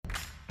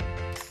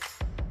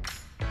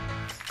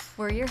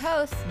We're your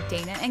hosts,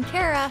 Dana and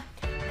Kara.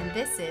 And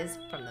this is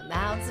From the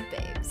Mouths of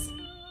Babes.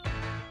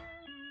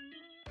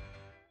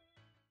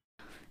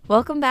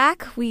 Welcome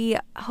back. We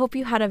hope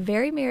you had a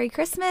very Merry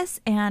Christmas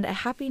and a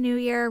Happy New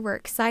Year. We're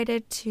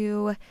excited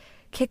to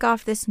kick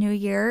off this new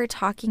year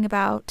talking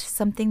about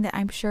something that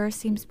I'm sure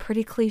seems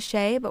pretty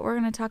cliche, but we're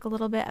going to talk a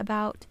little bit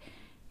about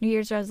New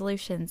Year's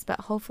resolutions, but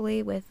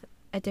hopefully with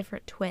a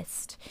different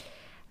twist.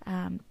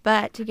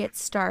 But to get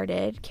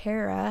started,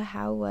 Kara,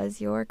 how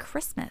was your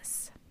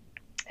Christmas?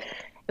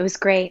 It was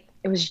great.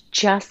 It was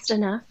just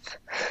enough.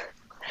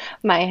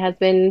 My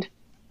husband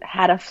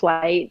had a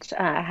flight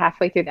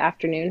halfway through the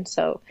afternoon,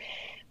 so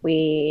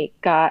we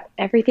got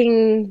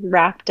everything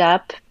wrapped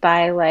up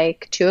by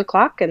like 2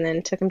 o'clock and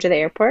then took him to the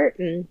airport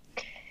and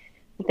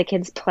let the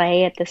kids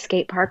play at the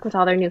skate park with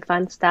all their new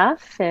fun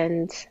stuff.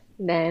 And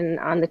then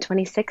on the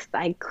 26th,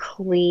 I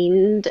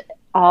cleaned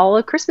all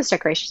the Christmas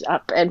decorations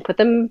up and put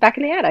them back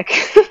in the attic.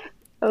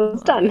 I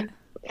was done.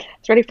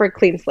 It's ready for a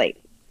clean slate.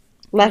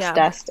 Less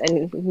dust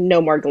and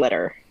no more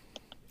glitter.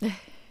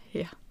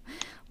 Yeah.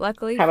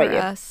 Luckily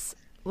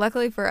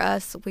for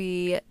us,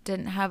 we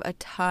didn't have a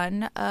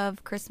ton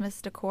of Christmas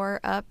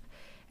decor up,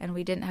 and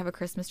we didn't have a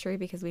Christmas tree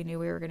because we knew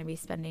we were going to be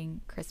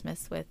spending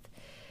Christmas with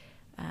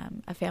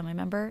a family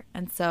member,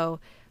 and so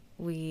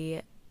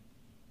it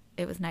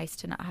was nice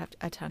to not have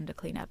a ton to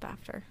clean up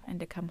after and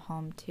to come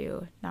home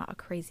to not a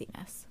crazy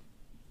mess.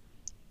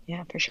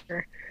 Yeah, for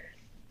sure.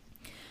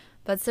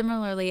 But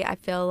similarly, I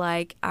feel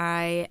like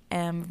I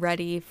am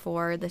ready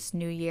for this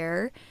new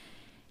year.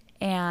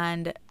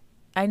 And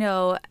I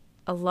know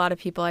a lot of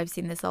people, I've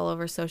seen this all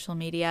over social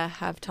media,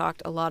 have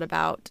talked a lot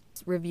about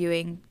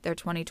reviewing their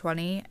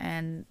 2020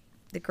 and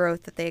the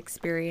growth that they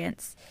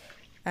experience.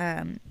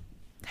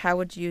 How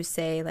would you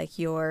say like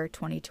your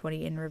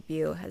 2020 in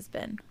review has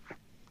been?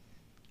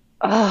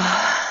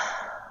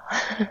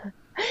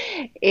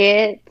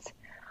 It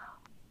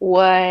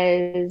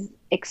was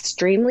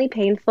extremely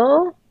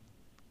painful.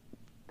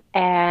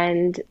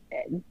 And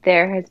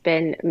there has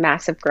been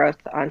massive growth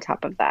on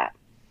top of that.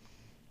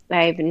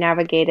 I've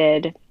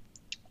navigated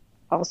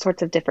all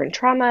sorts of different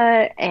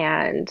trauma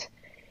and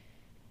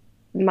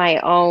my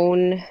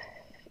own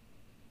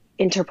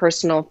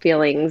interpersonal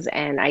feelings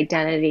and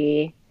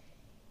identity.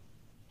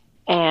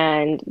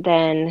 And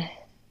then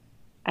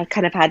I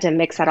kind of had to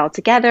mix that all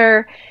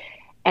together,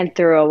 and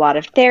through a lot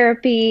of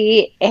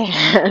therapy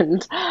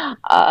and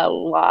a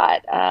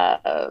lot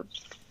of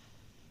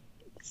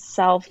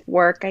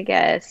self-work, I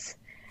guess,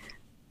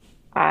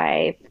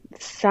 I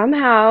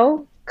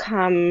somehow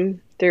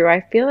come through, I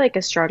feel like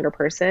a stronger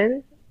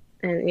person.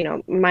 And, you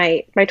know,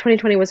 my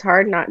 2020 was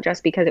hard, not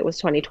just because it was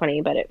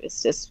 2020, but it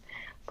was just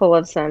full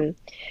of some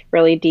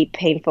really deep,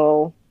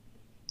 painful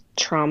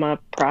trauma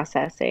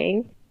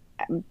processing.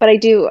 But I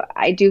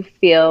do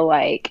feel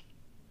like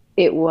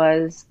it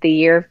was the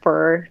year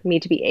for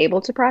me to be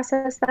able to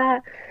process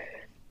that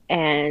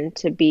and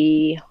to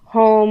be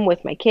home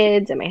with my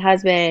kids and my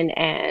husband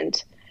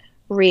and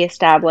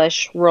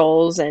reestablish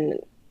roles and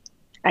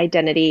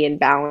identity and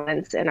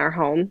balance in our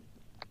home.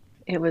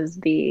 It was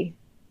the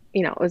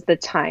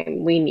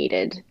time we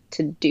needed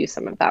to do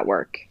some of that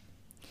work.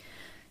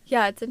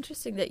 Yeah, it's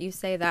interesting that you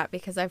say that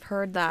because I've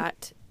heard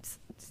that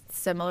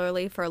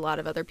similarly for a lot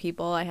of other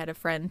people. I had a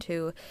friend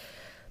who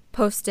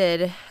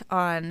posted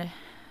on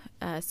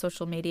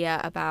social media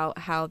about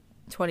how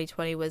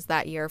 2020 was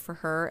that year for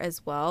her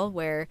as well,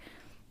 where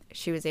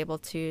she was able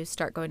to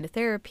start going to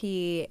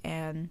therapy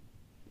and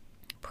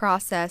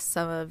process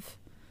some of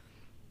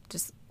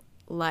just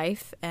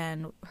life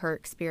and her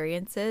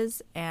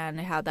experiences and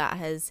how that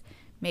has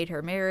made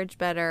her marriage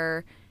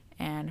better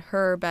and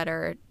her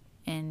better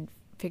in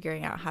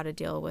figuring out how to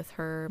deal with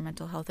her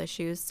mental health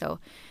issues. So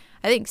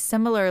I think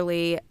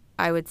similarly,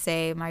 I would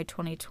say my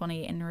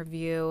 2020 in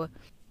review,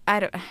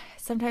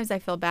 sometimes I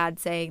feel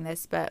bad saying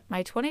this, but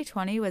my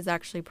 2020 was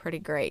actually pretty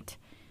great.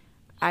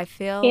 I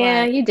feel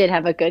like you did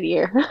have a good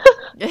year.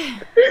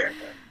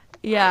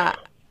 Yeah,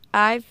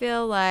 I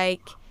feel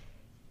like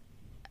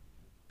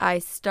I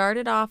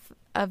started off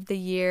of the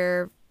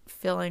year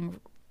feeling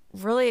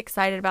really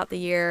excited about the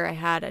year. I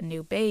had a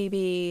new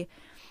baby,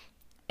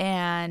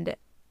 and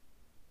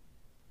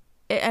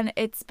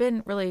it's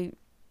been really,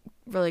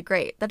 really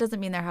great. That doesn't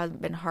mean there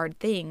haven't been hard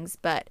things,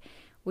 but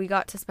we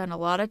got to spend a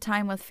lot of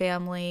time with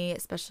family,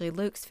 especially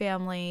Luke's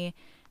family,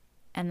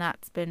 and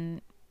that's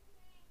been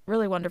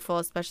really wonderful,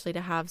 especially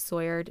to have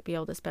Sawyer to be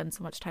able to spend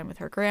so much time with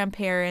her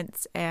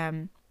grandparents.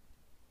 And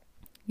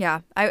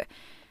yeah, I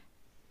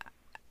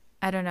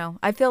don't know.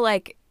 I feel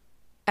like,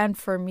 and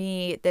for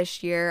me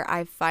this year,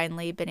 I've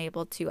finally been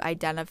able to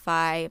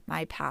identify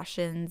my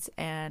passions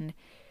and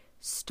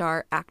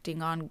start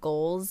acting on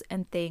goals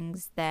and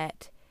things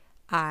that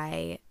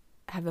I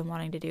have been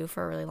wanting to do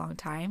for a really long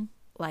time,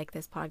 like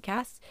this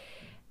podcast.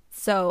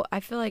 So I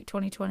feel like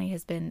 2020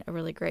 has been a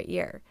really great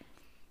year.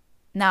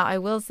 Now, I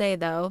will say,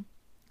 though,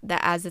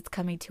 that as it's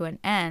coming to an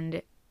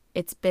end,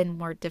 it's been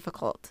more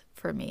difficult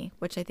for me,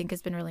 which I think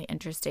has been really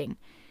interesting.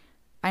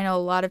 I know a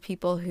lot of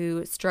people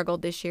who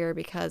struggled this year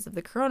because of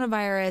the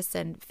coronavirus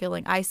and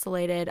feeling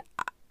isolated.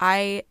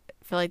 I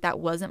feel like that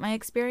wasn't my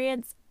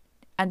experience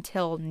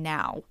until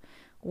now,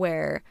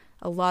 where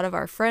a lot of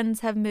our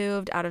friends have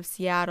moved out of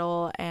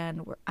Seattle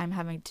and I'm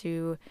having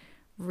to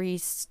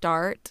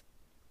restart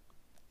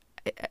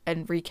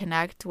and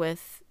reconnect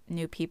with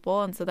new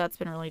people. And so that's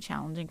been really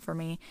challenging for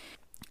me.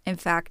 In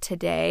fact,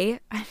 today,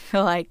 I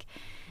feel like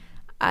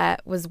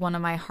was one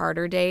of my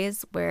harder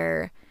days,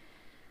 where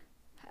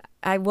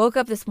I woke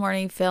up this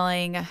morning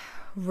feeling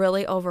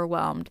really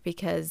overwhelmed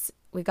because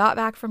we got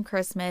back from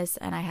Christmas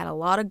and I had a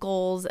lot of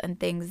goals and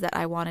things that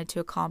I wanted to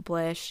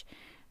accomplish.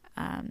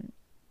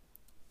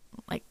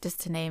 Like, just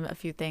to name a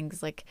few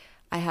things, like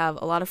I have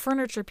a lot of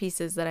furniture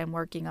pieces that I'm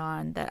working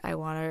on that I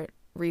want to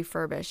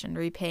refurbish and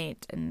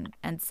repaint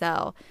and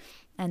sell.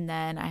 And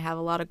then I have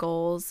a lot of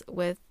goals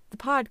with the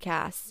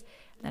podcast.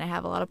 Then I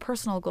have a lot of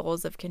personal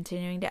goals of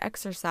continuing to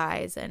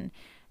exercise and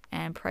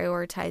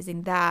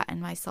prioritizing that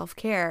and my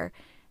self-care.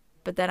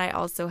 But then I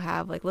also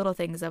have like little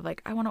things of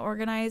like, I want to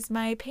organize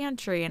my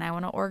pantry and I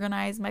want to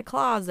organize my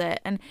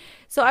closet. And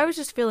so I was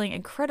just feeling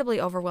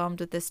incredibly overwhelmed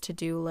with this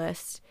to-do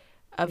list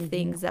of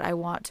things that I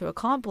want to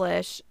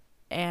accomplish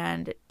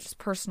and just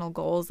personal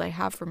goals I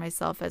have for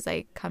myself as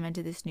I come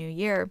into this new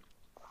year.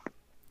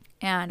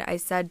 And I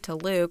said to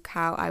Luke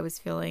how I was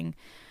feeling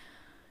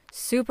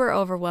super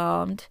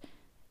overwhelmed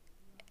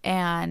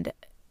and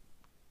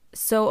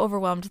so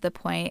overwhelmed to the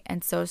point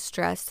and so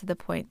stressed to the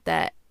point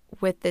that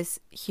with this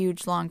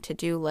huge long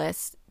to-do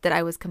list that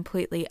I was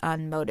completely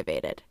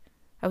unmotivated.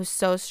 I was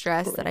so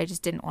stressed that I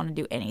just didn't want to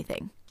do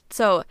anything.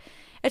 So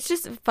it's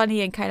just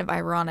funny and kind of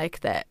ironic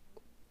that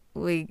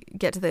we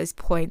get to those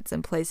points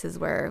and places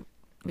where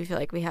we feel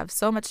like we have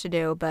so much to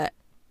do but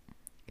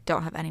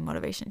don't have any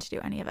motivation to do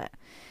any of it.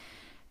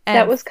 And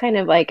That was kind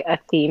of like a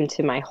theme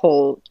to my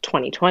whole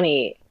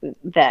 2020,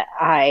 that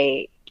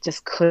I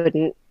just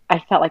couldn't, I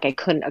felt like I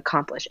couldn't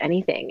accomplish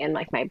anything. And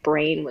like my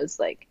brain was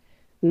like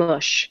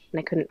mush and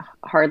I couldn't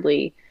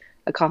hardly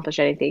accomplish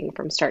anything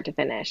from start to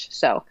finish.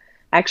 So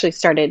I actually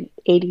started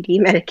ADD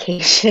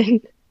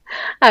medication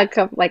like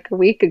a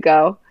week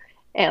ago,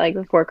 and like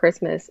before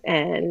Christmas.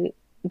 And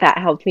that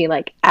helped me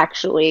like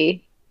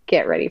actually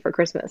get ready for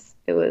Christmas.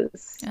 It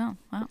was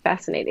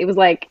fascinating. It was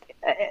like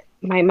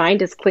my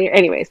mind is clear.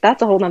 Anyways,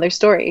 that's a whole nother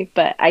story,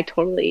 but I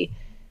totally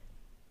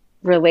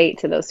relate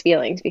to those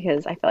feelings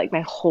because I feel like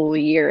my whole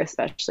year,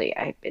 especially,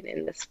 I've been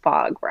in this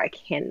fog where I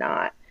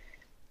cannot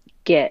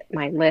get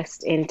my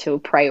list into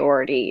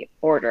priority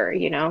order,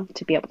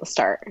 to be able to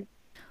start.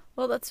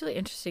 Well, that's really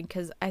interesting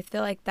because I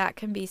feel like that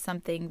can be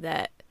something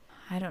that,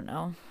 I don't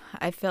know,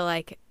 I feel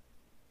like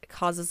it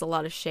causes a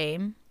lot of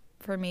shame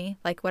for me.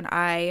 Like when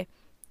I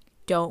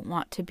don't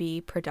want to be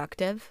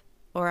productive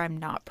or I'm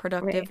not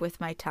productive with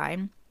my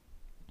time,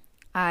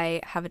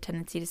 I have a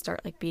tendency to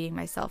start like beating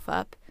myself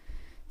up.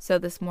 So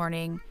this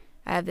morning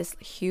I have this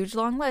huge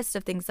long list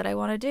of things that I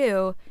want to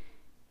do,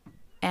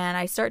 and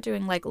I start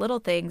doing like little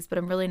things, but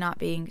I'm really not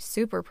being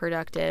super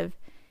productive.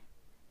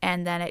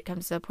 And then it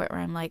comes to a point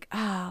where I'm like,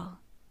 oh,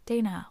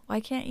 Dana,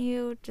 why can't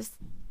you just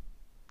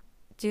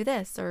do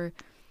this? Or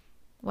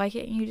why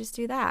can't you just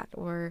do that?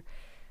 Or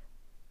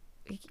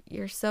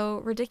you're so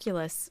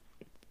ridiculous.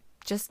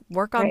 Just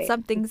work on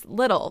something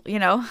little,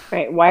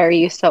 Right. Why are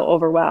you so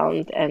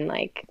overwhelmed and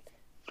like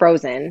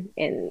frozen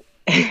in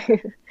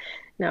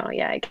No,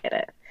 yeah, I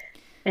get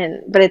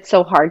it. But it's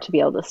so hard to be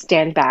able to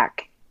stand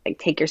back, like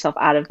take yourself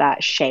out of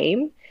that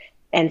shame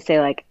and say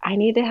like, I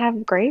need to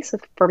have grace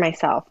for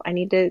myself. I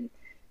need to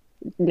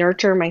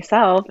nurture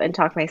myself and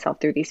talk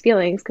myself through these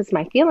feelings because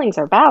my feelings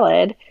are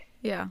valid.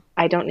 Yeah.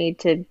 I don't need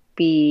to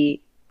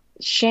be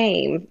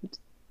shamed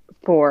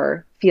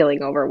for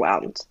feeling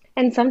overwhelmed.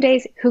 And some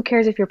days, who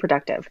cares if you're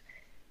productive?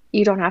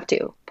 You don't have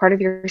to. Part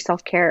of your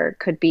self-care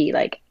could be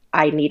like,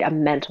 I need a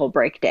mental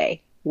break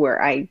day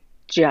where I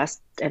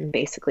just am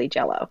basically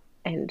jello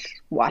and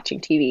watching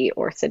TV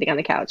or sitting on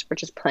the couch or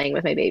just playing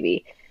with my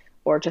baby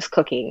or just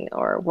cooking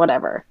or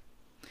whatever.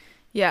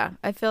 Yeah,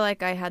 I feel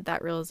like I had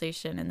that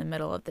realization in the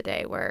middle of the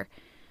day where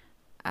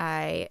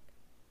I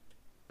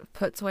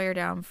put Sawyer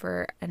down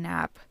for a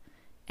nap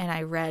and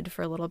I read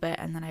for a little bit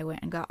and then I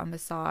went and got a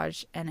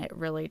massage, and it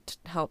really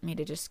helped me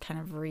to just kind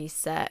of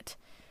reset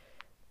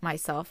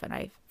myself, and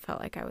I felt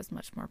like I was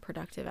much more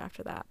productive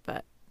after that.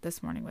 But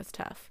this morning was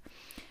tough.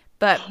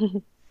 But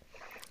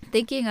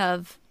thinking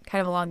of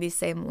kind of along these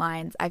same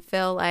lines, I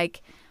feel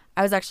like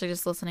I was actually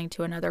just listening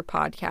to another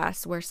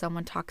podcast where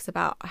someone talks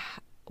about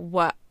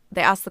what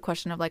they ask the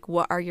question of like,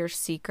 what are your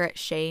secret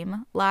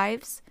shame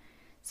lives?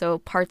 So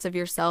parts of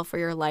yourself or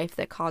your life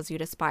that cause you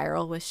to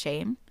spiral with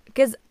shame.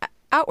 Because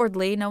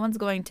outwardly, no one's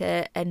going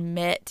to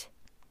admit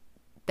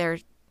their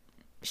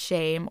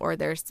shame or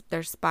their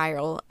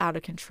spiral out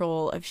of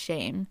control of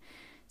shame.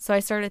 So I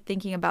started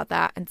thinking about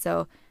that. And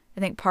so I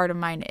think part of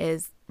mine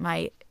is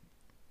my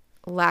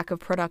lack of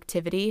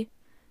productivity.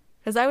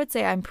 Because I would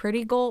say I'm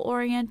pretty goal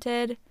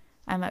oriented.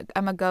 I'm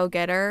a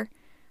go-getter.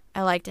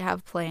 I like to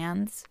have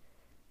plans.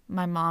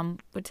 My mom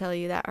would tell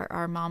you that, or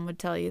our mom would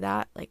tell you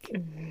that. Like,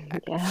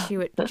 she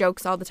would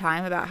jokes all the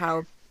time about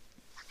how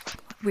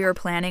we were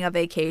planning a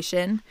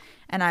vacation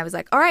And I was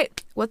like, all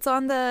right, what's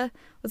on the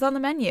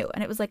menu?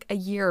 And it was like a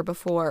year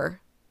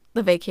before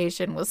the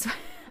vacation was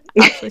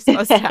actually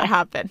supposed to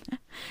happen.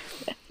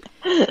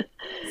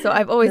 So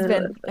I've always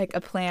been like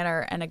a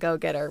planner and a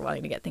go-getter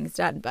wanting to get things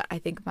done. But I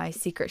think my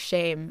secret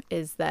shame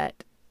is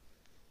that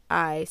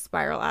I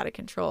spiral out of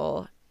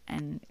control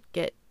and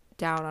get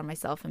down on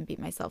myself and beat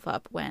myself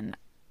up when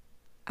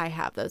I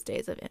have those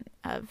days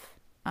of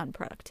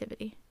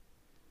unproductivity.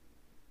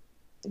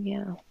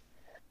 Yeah. I feel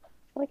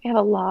like I have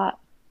a lot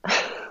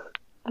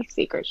of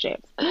secret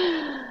shames.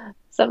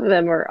 Some of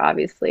them are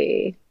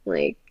obviously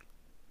like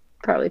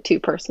probably too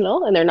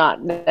personal, and they're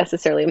not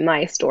necessarily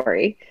my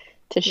story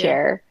to Yeah.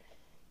 share.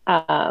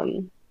 But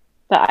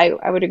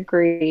I would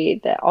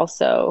agree that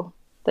also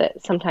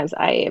that sometimes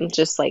I am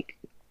just like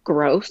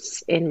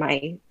gross in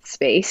my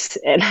space,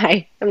 and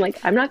I'm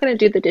like, I'm not going to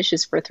do the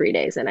dishes for 3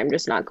 days, and I'm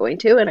just not going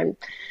to,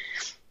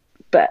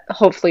 but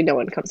hopefully no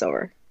one comes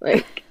over.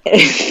 Like,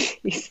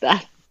 use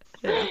that.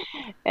 Yeah.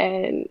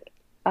 And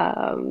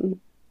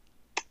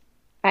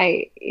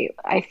I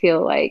I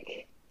feel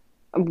like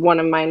one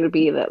of mine would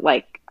be that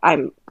like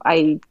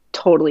I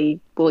totally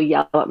will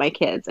yell at my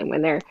kids, and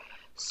when they're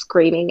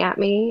screaming at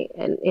me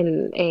and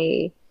in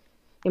a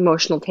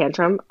emotional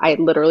tantrum, I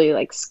literally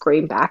like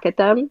scream back at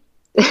them,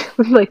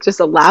 like just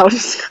a loud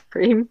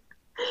scream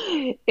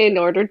in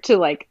order to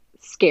like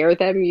scare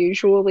them,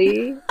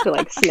 usually to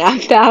like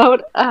snap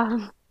out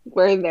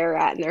where they're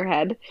at in their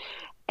head.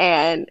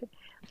 And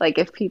like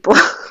if people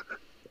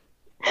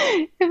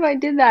if I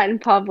did that in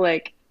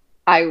public,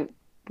 I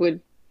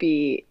would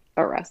be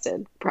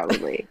arrested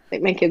probably.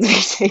 Like my kids would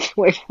be taken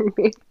away from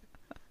me.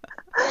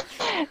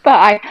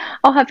 But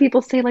I'll have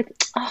people say like,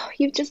 "Oh,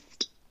 you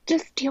just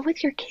deal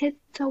with your kids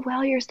so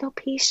well. You're so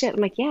patient."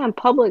 I'm like, "Yeah, in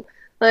public,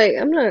 like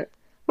I'm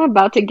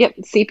about to get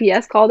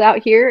CPS called out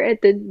here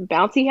at the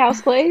bouncy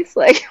house place.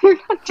 Like we're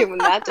not doing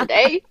that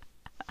today."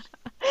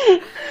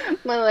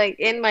 But like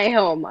in my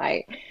home,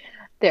 I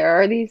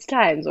there are these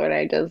times when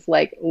I just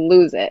like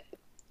lose it,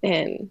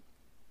 and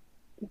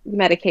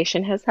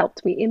medication has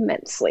helped me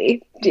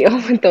immensely deal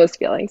with those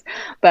feelings.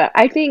 But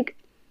I think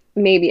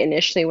maybe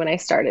initially when I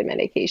started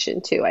medication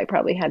too, I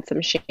probably had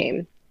some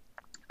shame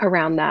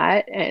around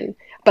that, and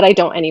but I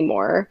don't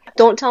anymore.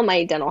 Don't tell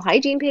my dental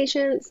hygiene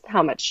patients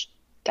how much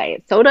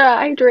diet soda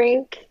I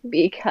drink,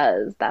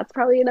 because that's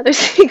probably another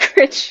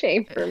secret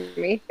shame for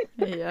me.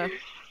 Yeah.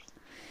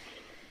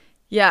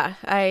 Yeah,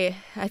 I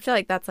feel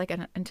like that's like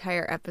an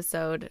entire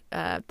episode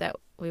that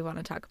we want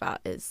to talk about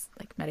is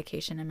like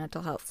medication and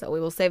mental health. So we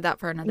will save that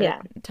for another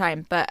Yeah.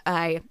 time. But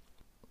I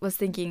was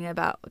thinking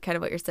about kind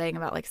of what you're saying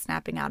about like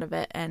snapping out of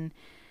it, and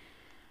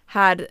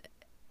had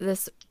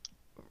this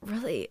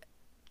really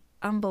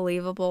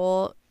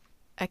unbelievable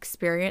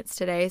experience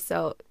today.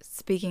 So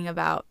speaking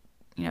about,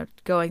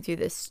 going through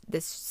this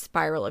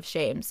spiral of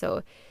shame.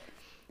 So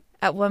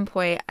at one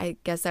point, I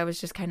guess I was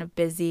just kind of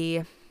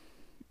busy.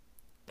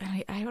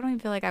 I don't even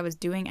feel like I was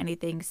doing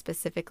anything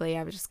specifically.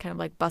 I was just kind of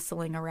like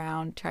bustling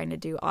around trying to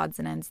do odds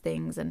and ends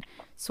things. And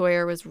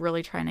Sawyer was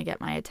really trying to get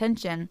my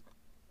attention.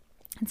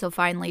 And so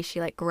finally she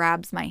like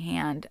grabs my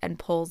hand and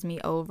pulls me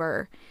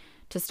over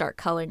to start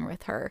coloring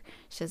with her.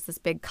 She has this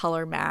big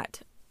color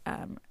mat.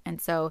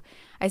 And so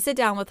I sit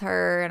down with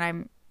her and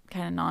I'm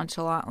kind of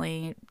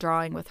nonchalantly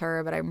drawing with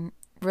her, but I'm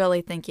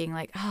really thinking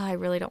like, oh, I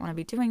really don't want to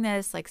be doing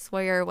this. Like,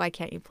 Sawyer, why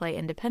can't you play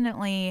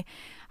independently?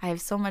 I have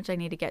so much I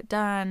need to get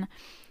done.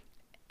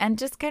 And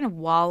just kind of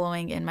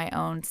wallowing in my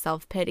own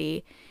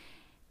self-pity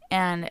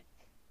and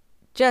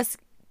just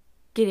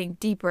getting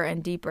deeper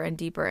and deeper and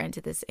deeper into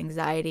this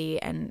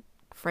anxiety and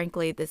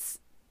frankly this,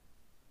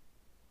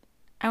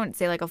 I wouldn't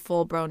say like a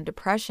full-blown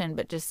depression,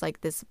 but just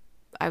like this,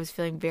 I was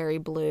feeling very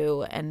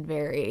blue and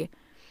very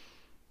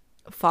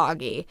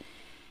foggy.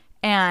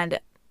 And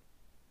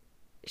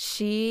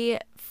she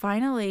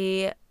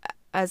finally,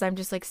 as I'm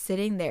just like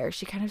sitting there,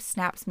 she kind of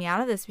snaps me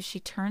out of this, but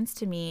she turns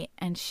to me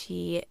and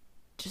she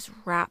just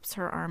wraps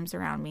her arms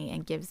around me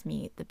and gives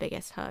me the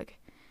biggest hug.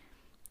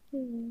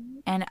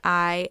 And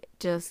I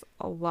just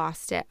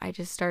lost it. I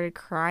just started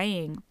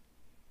crying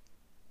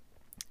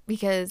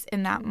because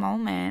in that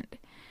moment,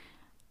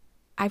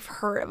 I've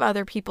heard of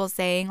other people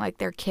saying like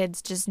their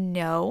kids just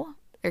know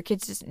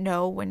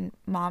when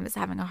mom is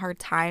having a hard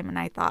time. And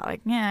I thought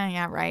like,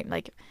 yeah, right.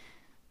 Like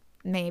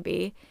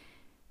maybe.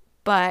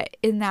 But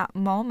in that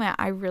moment,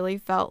 I really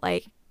felt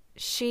like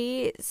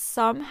she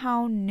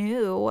somehow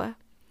knew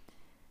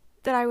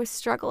that I was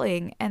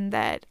struggling and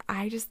that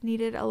I just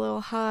needed a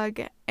little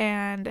hug.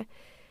 And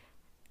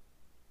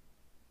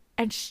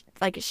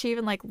she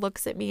even like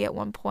looks at me at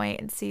one point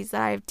and sees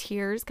that I have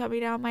tears coming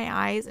down my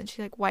eyes, and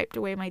she like wiped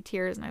away my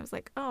tears, and I was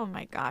like, oh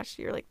my gosh,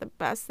 you're like the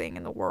best thing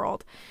in the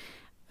world.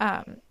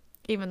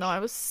 Even though I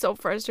was so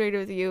frustrated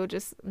with you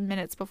just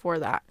minutes before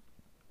that.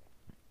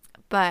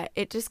 But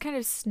it just kind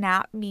of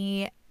snapped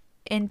me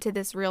into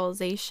this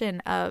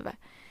realization of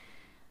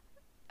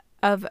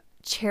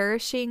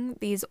cherishing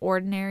these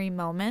ordinary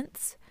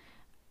moments.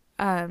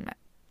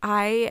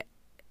 I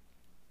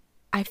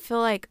feel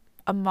like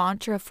a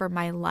mantra for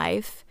my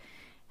life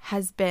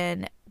has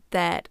been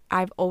that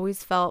I've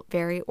always felt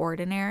very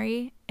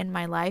ordinary in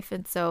my life.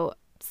 And so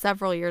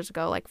several years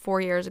ago, like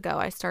 4 years ago,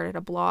 I started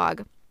a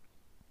blog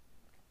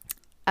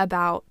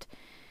about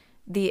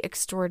the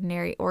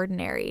extraordinary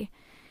ordinary.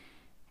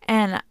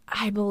 And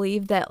I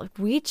believe that like,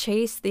 we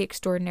chase the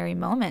extraordinary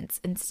moments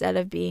instead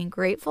of being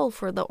grateful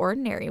for the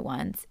ordinary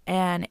ones.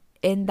 And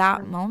in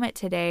that moment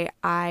today,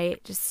 I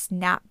just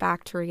snapped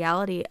back to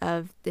reality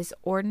of this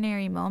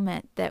ordinary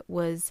moment that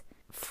was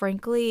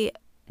frankly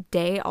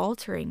day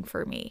altering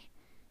for me.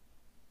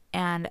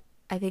 And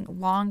I think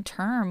long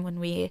term, when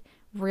we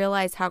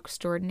realize how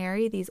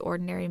extraordinary these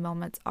ordinary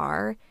moments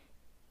are,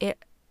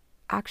 it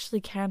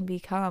actually can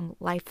become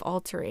life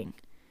altering.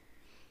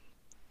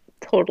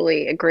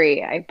 Totally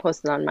agree. I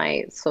posted on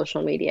my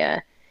social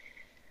media,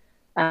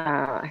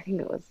 I think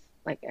it was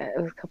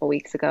it was a couple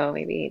weeks ago,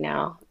 maybe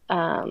now,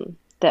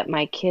 that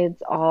my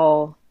kids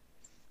all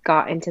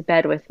got into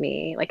bed with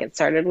me. Like it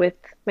started with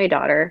my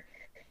daughter,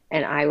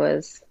 and I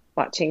was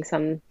watching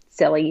some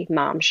silly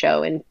mom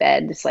show in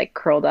bed, just like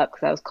curled up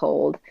because I was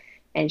cold,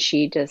 and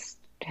she just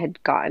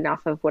had gotten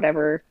off of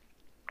whatever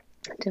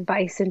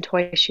device and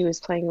toy she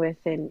was playing with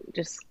and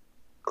just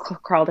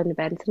crawled into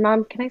bed and said,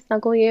 "Mom, can I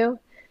snuggle you?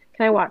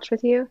 Can I watch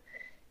with you?"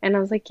 And I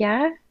was like,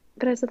 "Yeah."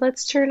 But I said,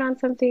 "Let's turn on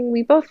something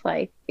we both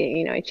like."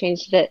 I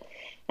changed it.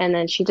 And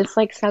then she just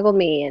like snuggled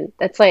me. And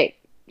that's like,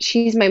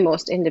 she's my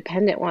most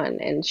independent one.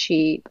 And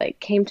she like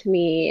came to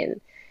me, and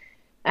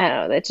I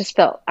don't know,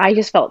 I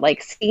just felt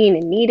like seen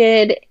and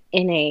needed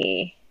in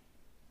a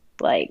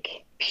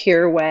like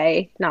pure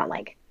way, not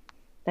like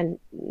the,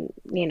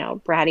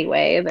 bratty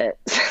way that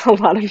a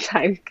lot of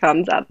time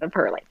comes out of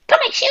her, like, "Put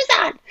my shoes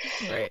on."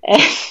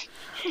 Right.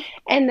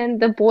 And then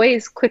the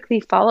boys quickly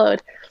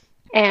followed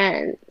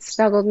and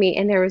snuggled me,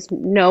 and there was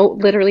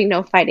literally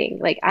no fighting.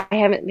 Like I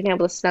haven't been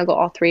able to snuggle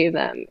all three of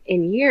them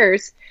in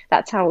years.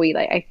 That's how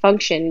I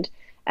functioned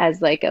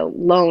as like a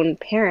lone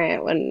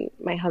parent when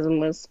my husband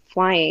was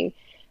flying.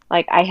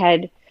 Like I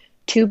had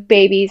two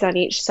babies on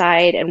each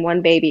side and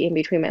one baby in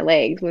between my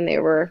legs when they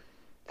were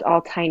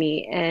all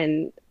tiny,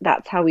 and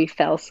that's how we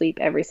fell asleep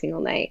every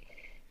single night.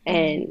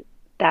 And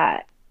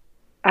that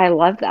I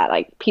love that.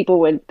 Like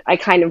I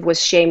kind of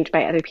was shamed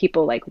by other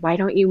people, like, "Why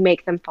don't you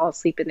make them fall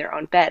asleep in their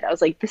own bed?" I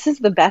was like, this is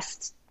the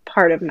best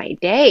part of my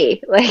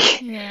day,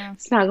 like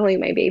snuggling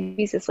my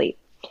babies to sleep.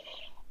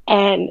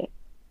 And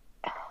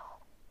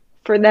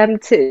for them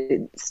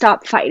to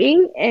stop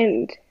fighting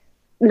and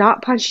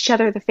not punch each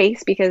other in the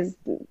face because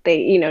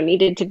they,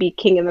 needed to be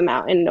king of the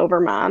mountain over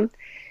mom,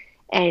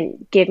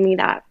 and give me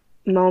that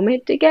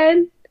moment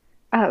again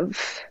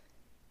of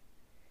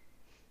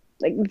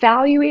like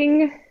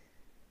valuing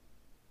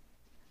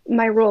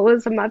my role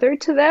as a mother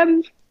to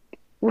them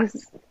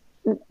was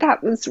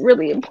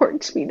really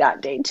important to me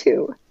that day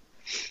too.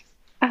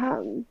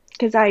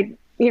 Because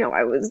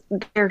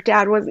their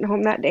dad wasn't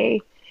home that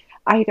day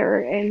either,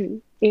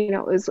 and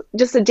it was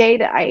just a day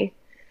that I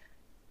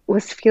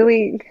was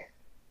feeling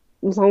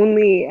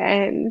lonely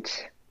and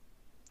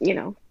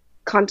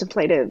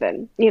contemplative,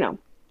 and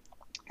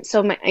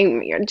so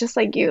just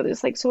like you,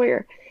 just like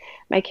Sawyer,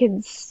 my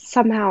kids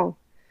somehow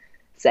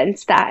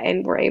sensed that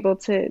and were able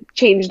to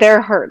change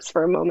their hearts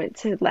for a moment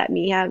to let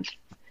me have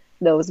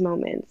those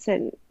moments,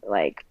 and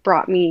like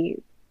brought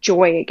me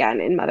joy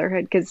again in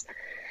motherhood. Because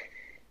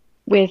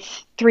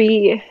with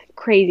three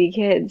crazy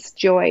kids,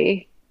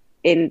 joy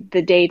in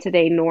the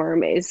day-to-day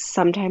norm is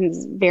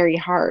sometimes very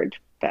hard,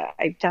 but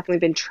I've definitely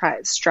been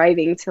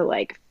striving to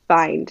like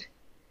find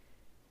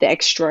the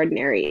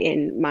extraordinary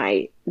in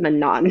my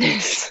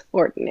monotonous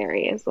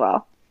ordinary as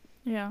well.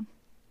 Yeah.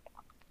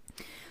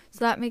 So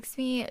that makes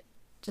me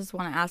just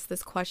want to ask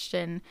this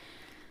question,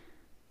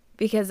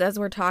 because as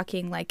we're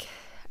talking, like,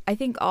 I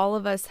think all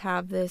of us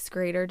have this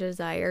greater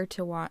desire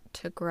to want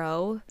to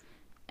grow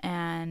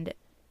and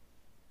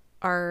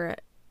are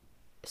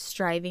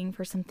striving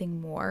for something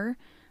more,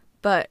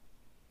 but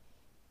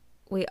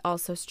we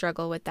also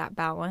struggle with that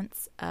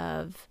balance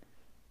of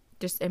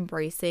just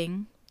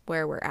embracing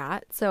where we're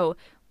at. So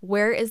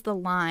where is the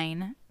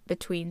line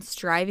between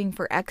striving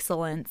for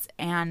excellence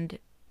and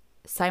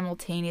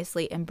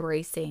simultaneously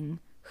embracing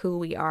who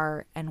we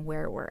are and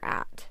where we're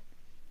at?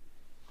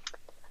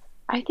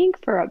 I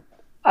think for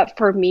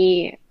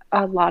me,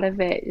 a lot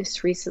of it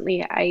just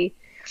recently, I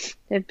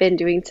have been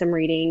doing some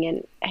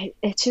reading, and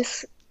it's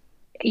just,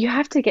 you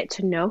have to get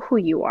to know who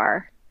you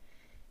are.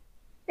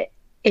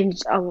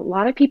 And a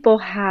lot of people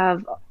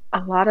have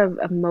a lot of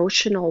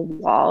emotional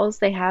walls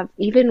they have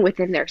even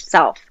within their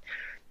self,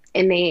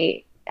 and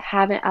they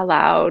haven't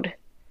allowed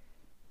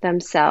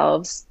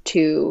themselves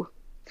to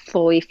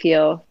fully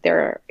feel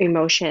their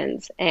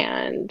emotions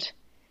and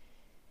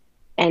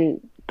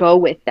go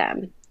with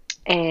them,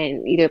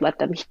 and either let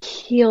them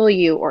heal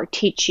you or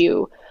teach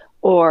you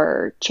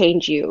or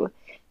change you.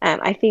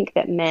 I think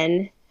that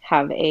men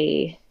have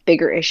a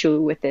bigger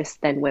issue with this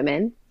than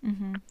women.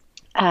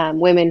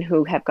 Women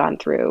who have gone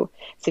through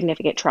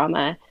significant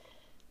trauma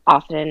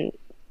often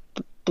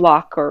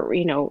block or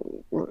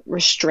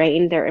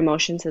restrain their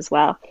emotions as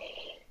well.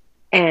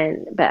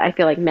 But I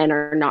feel like men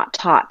are not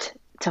taught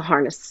to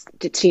harness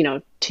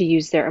to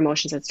use their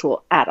emotions as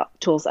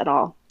tools at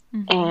all.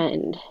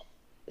 And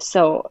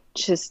so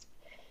just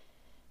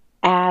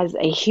as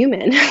a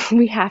human,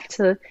 we have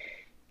to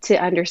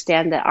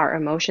understand that our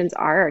emotions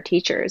are our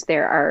teachers.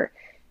 They're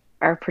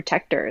our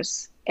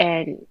protectors,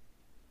 and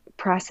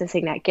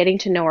processing that, getting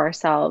to know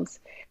ourselves,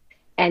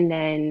 and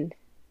then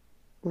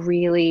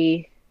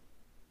really,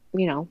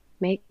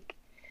 make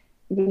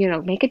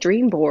make a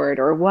dream board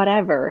or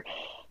whatever.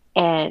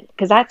 And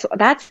because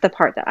that's the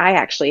part that I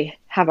actually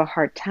have a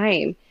hard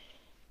time,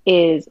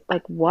 is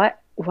like, what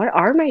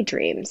are my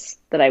dreams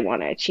that I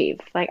want to achieve?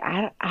 Like,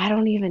 I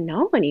don't even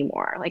know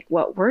anymore. Like,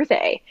 what were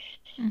they?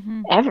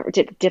 Ever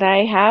did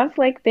I have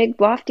like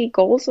big lofty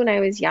goals when I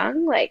was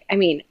young? Like, I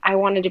mean, I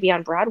wanted to be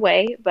on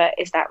Broadway, but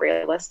is that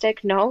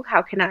realistic? No.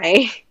 How can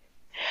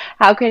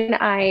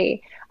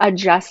I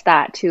adjust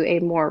that to a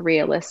more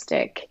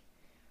realistic,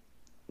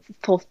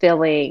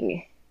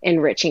 fulfilling,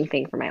 enriching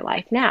thing for my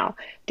life now?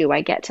 Do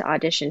I get to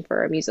audition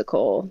for a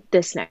musical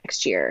this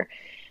next year?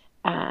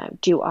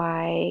 Do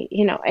I,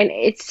 and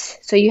it's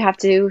so you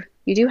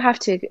do have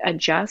to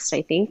adjust,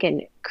 I think,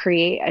 and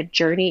create a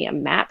journey, a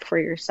map for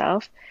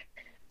yourself.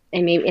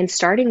 And maybe in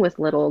starting with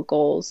little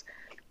goals,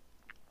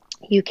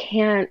 you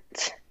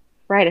can't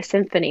write a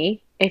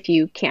symphony if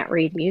you can't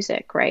read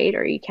music, right?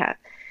 Or you can't,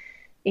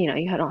 you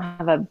don't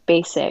have a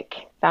basic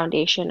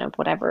foundation of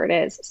whatever it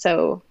is.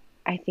 So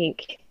I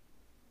think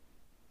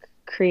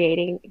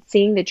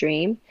seeing the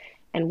dream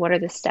and what are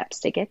the steps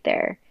to get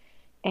there,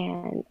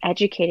 and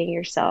educating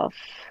yourself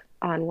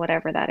on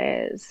whatever that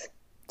is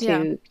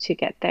to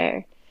get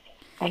there,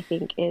 I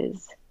think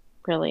is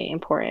really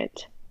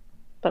important.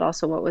 But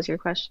also, what was your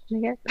question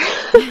again?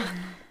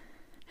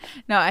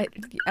 No, I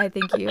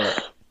think you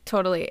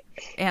totally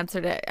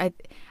answered it.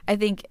 I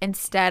think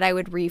instead I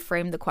would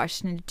reframe the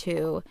question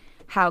to,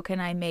 how can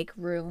I make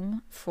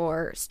room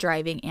for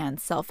striving and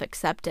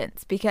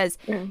self-acceptance? Because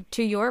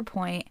to your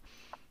point,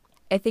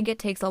 I think it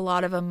takes a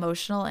lot of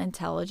emotional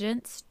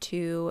intelligence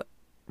to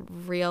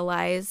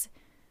realize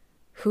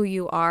who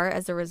you are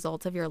as a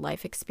result of your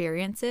life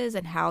experiences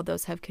and how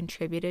those have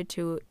contributed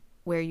to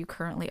where you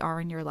currently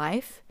are in your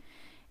life.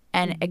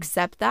 And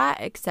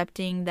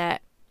accepting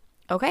that,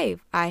 okay,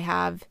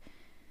 I'll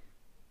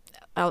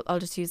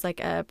just use like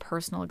a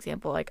personal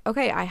example. Like,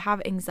 okay, I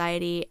have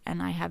anxiety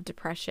and I have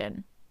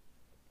depression.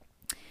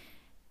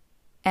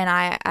 And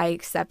I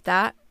accept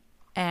that,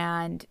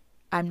 and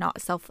I'm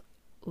not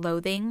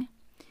self-loathing.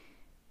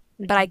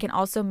 But I can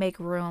also make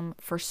room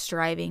for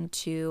striving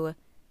to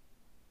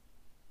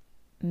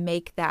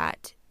make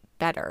that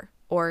better,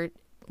 or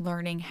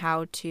learning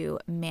how to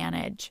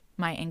manage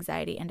my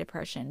anxiety and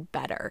depression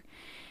better.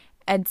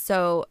 And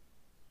so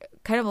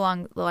kind of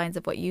along the lines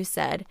of what you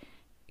said,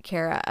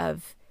 Kara,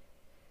 of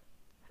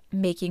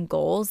making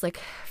goals, like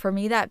for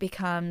me that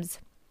becomes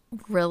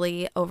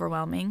really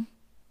overwhelming.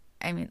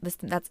 I mean,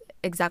 that's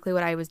exactly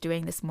what I was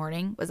doing this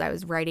morning, was I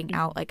was writing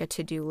out like a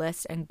to-do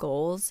list and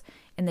goals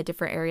in the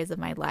different areas of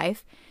my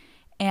life.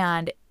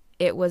 And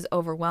it was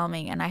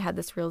overwhelming. And I had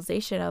this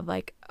realization of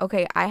like,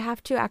 okay, I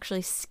have to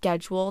actually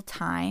schedule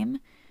time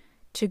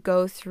to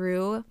go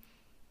through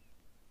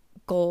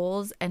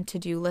goals and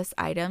to-do list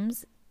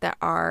items that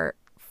are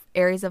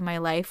areas of my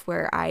life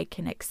where I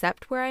can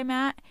accept where I'm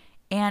at,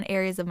 and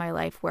areas of my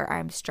life where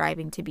I'm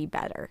striving to be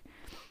better.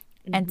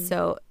 And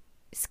so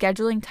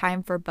scheduling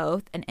time for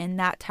both, and in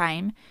that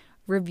time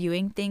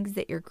reviewing things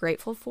that you're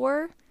grateful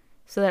for,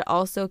 so that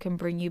also can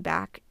bring you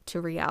back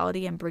to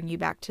reality and bring you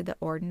back to the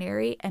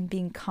ordinary, and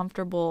being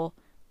comfortable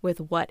with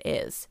what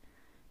is.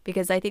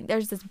 Because I think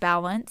there's this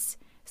balance,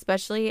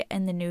 especially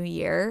in the new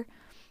year.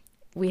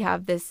 We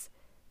have this,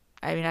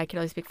 I mean, I can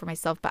only speak for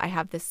myself, but I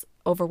have this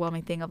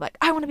overwhelming thing of like,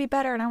 I want to be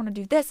better, and I want to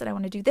do this, and I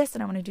want to do this,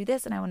 and I want to do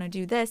this, and I want to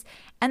do this.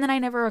 And then I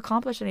never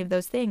accomplish any of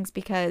those things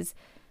because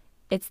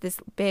it's this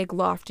big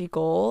lofty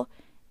goal.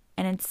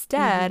 And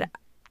instead,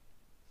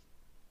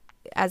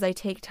 as I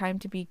take time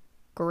to be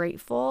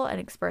grateful and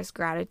express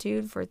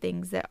gratitude for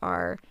things that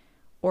are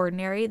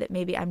ordinary, that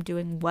maybe I'm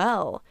doing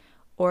well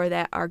or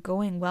that are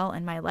going well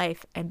in my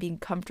life, and being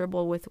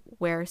comfortable with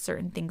where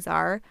certain things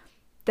are,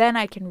 then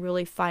I can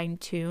really fine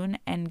tune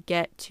and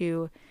get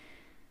to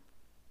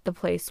the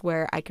place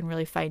where I can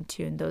really fine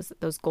tune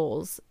those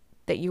goals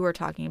that you were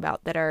talking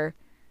about, that are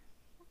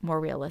more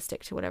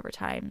realistic to whatever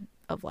time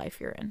of life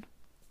you're in.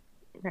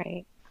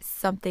 Right.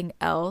 Something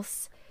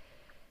else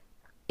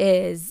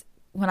is,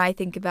 when I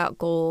think about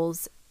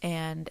goals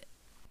and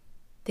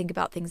think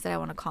about things that I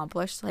want to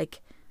accomplish,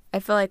 like I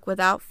feel like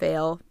without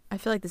fail, I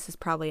feel like this is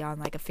probably on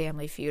like a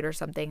Family Feud or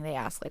something. They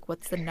ask like,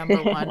 what's the number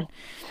one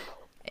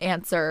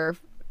answer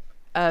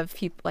of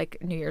people, like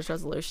New Year's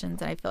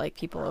resolutions? And I feel like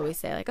people always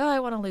say like, oh, I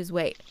want to lose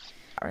weight,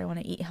 or I want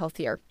to eat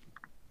healthier.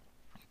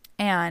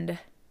 And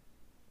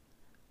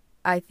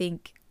I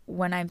think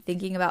when I'm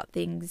thinking about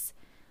things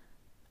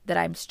that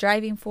I'm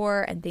striving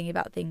for and thinking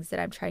about things that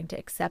I'm trying to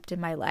accept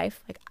in my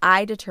life, like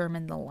I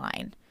determine the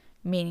line,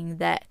 meaning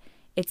that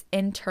it's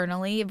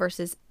internally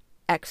versus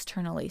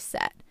externally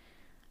set.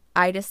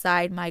 I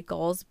decide my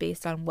goals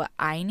based on what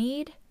I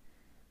need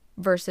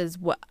versus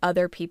what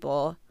other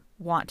people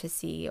want to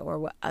see or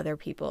what other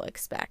people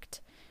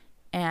expect.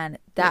 And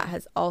that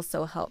has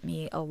also helped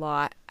me a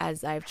lot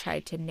as I've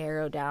tried to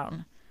narrow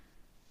down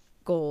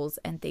goals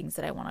and things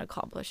that I want to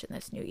accomplish in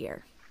this new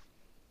year.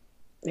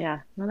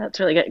 Yeah, well, that's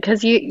really good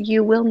because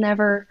you will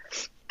never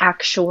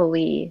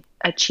actually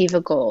achieve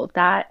a goal.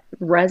 That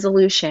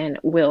resolution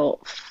will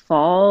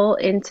fall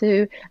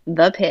into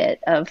the pit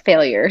of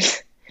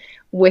failures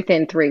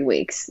within 3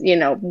 weeks,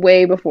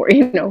 way before,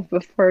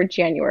 before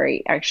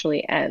January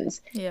actually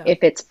ends, Yeah.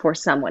 if it's for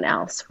someone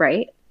else,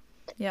 right?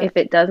 Yeah. If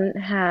it doesn't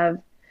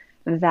have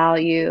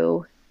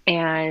value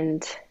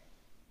and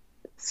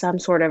some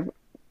sort of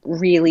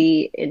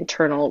really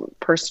internal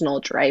personal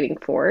driving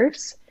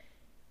force,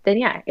 then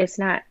yeah, it's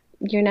not,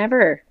 you're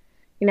never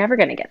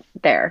going to get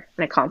there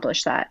and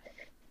accomplish that.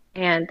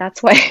 And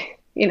that's why,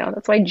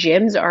 that's why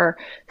gyms are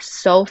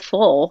so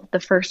full the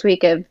first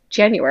week of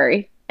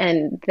January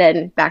and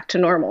then back to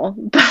normal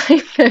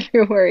by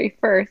February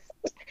 1st.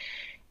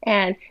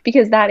 And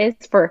because that is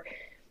for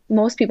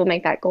most people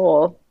make that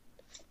goal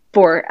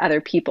for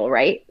other people,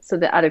 right? So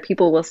that other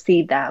people will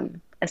see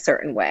them a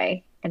certain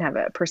way and have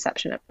a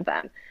perception of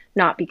them,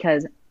 not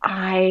because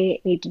I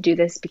need to do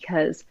this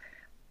because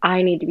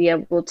I need to be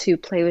able to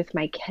play with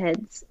my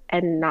kids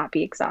and not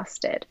be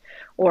exhausted,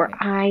 or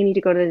Right. I need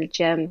to go to the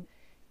gym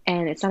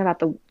and it's not about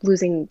the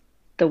losing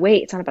the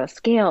weight, it's not about a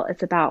scale,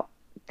 it's about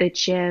the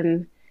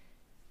gym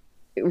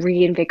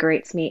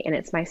reinvigorates me and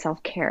it's my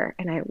self-care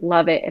and I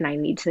love it and I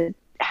need to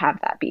have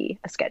that be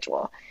a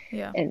schedule.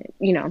 Yeah. And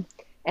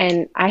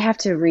and I have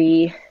to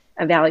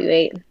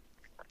reevaluate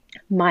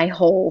my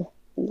whole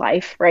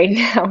life right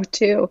now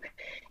too.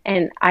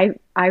 And I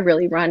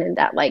really run in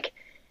that like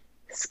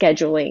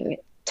scheduling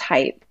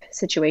type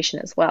situation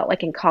as well.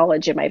 Like in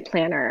college in my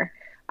planner,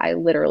 I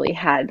literally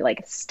had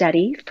like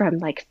study from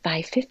like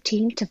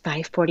 5:15 to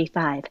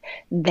 5:45,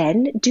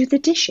 then do the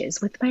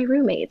dishes with my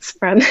roommates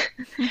from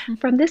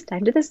from this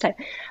time to this time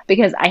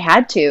because I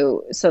had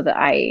to so that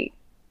I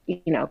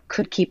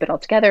could keep it all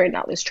together and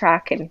not lose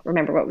track and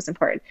remember what was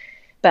important.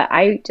 But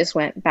I just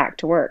went back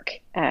to work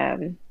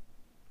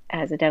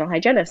as a dental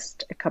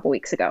hygienist a couple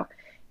weeks ago,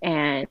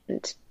 and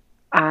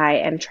I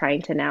am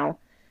trying to now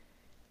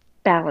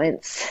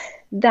balance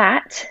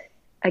that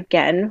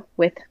again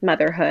with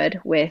motherhood,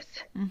 with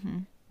Mm-hmm.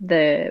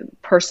 the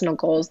personal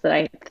goals that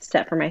I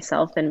set for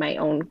myself and my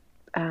own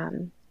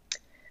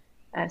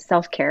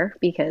self-care,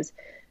 because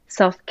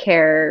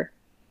self-care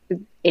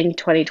in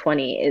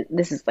 2020,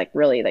 this is like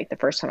really like the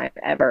first time I've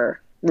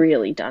ever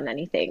really done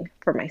anything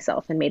for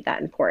myself and made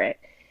that important.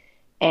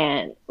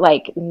 And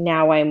like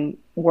now I'm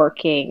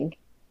working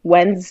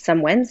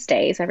some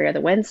Wednesdays, every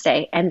other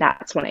Wednesday, and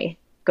that's when I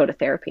go to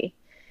therapy.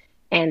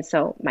 And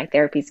so my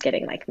therapy's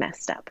getting like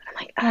messed up. And I'm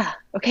like,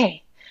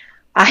 okay,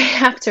 I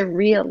have to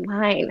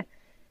realign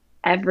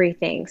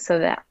everything so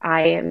that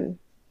I am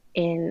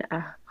in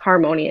a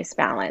harmonious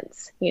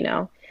balance.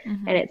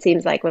 Mm-hmm. And it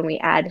seems like when we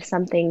add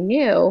something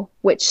new,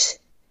 which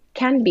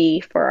can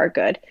be for our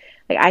good,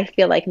 like I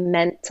feel like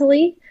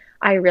mentally,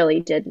 I really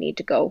did need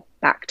to go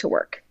back to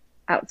work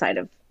outside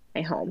of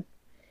my home.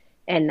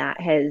 And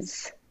that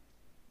has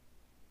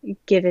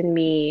given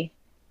me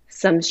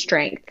some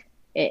strength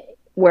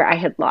where I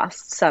had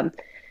lost some.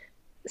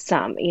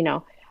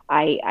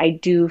 I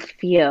do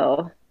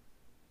feel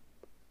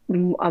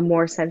a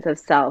more sense of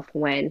self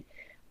when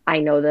I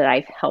know that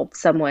I've helped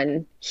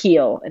someone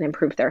heal and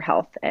improve their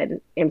health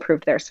and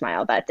improve their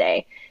smile that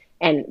day.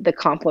 And the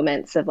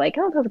compliments of like,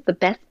 oh, that was the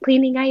best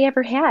cleaning I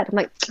ever had. I'm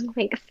like, oh,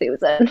 thanks,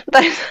 Susan.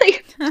 That's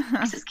like,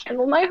 just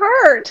kindle my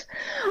heart.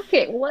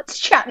 Okay, well, let's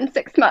chat in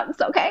 6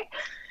 months, okay?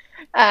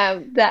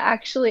 That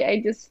actually,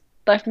 I just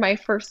left my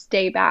first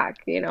day back.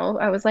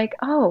 I was like,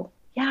 oh,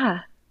 yeah,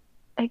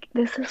 like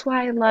this is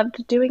why I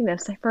loved doing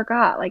this. I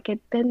forgot. Like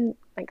it'd been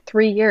like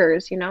 3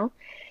 years.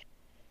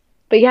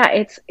 But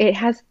yeah, it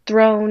has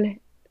thrown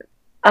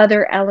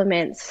other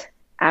elements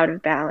out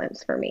of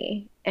balance for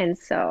me. And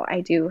so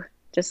I do,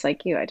 just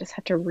like you, I just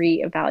have to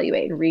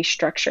reevaluate and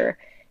restructure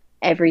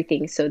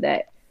everything so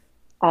that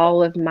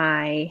all of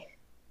my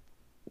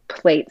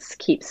plates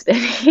keep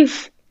spinning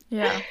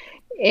Yeah.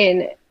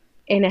 in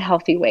in a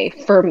healthy way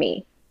for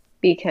me.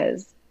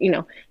 Because,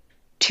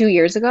 2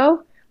 years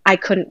ago, I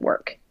couldn't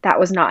work. That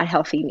was not a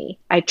healthy me.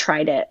 I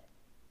tried it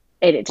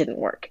and it didn't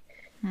work.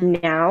 Hmm.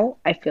 Now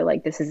I feel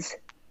like this is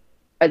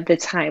the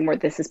time where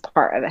this is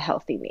part of a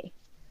healthy me.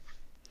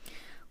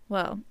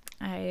 Well,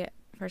 I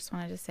first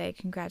wanted to say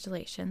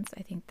congratulations.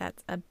 I think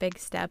that's a big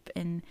step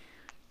in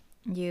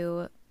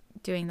you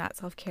doing that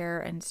self-care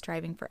and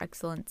striving for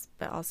excellence,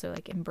 but also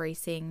like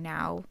embracing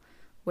now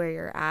where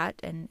you're at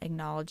and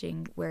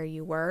acknowledging where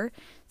you were.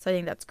 So I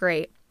think that's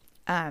great.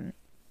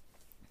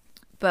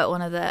 But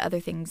one of the other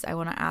things I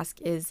want to ask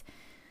is,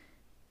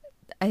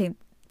 I think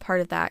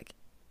part of that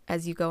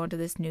as you go into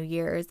this new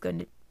year is going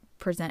to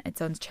present its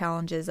own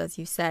challenges, as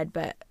you said,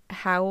 but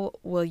how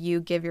will you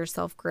give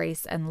yourself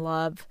grace and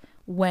love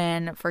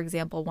when, for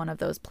example, one of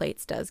those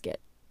plates does get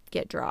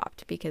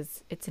dropped,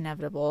 because it's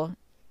inevitable.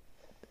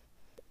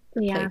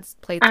 Yeah.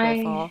 Plates will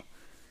I fall.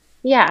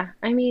 yeah,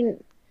 I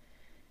mean,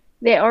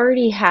 they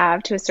already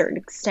have to a certain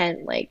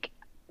extent. Like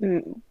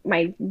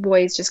my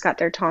boys just got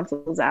their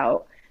tonsils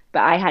out,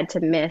 but I had to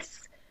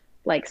miss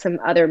like some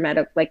other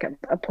medical like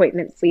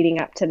appointments leading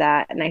up to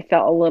that, and I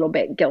felt a little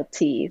bit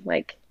guilty,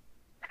 like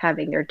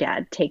having their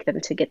dad take them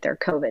to get their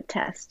COVID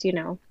test, you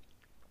know.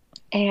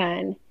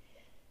 And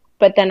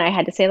but then I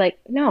had to say like,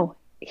 no,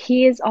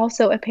 he is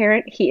also a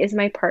parent. He is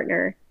my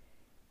partner.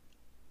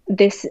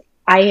 This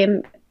I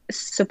am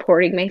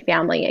supporting my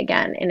family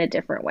again in a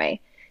different way.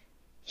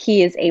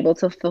 He is able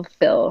to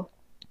fulfill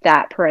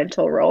that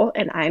parental role,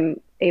 and I'm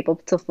able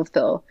to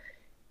fulfill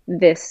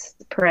this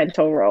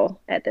parental role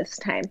at this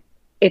time.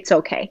 It's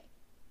okay.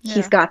 He's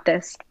Yeah. got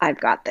this. I've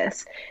got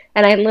this.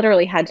 And I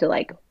literally had to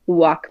like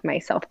walk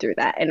myself through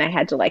that. And I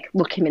had to like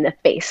look him in the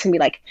face and be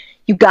like,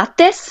 you got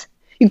this?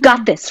 You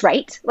got this,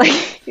 right? Like,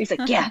 he's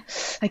like, yeah,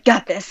 I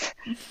got this.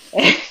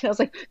 And I was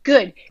like,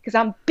 good, because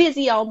I'm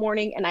busy all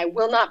morning and I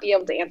will not be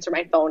able to answer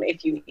my phone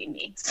if you need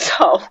me.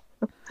 So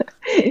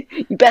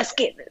you best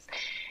get this.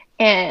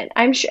 And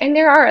I'm sure, and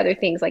there are other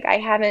things like I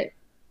haven't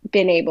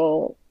been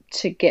able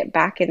to get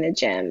back in the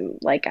gym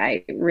like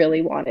I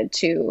really wanted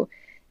to,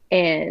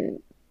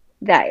 and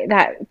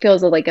that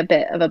feels like a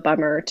bit of a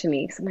bummer to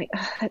me. So I'm like,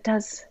 oh, that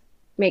does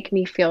make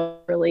me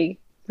feel really,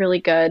 really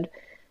good.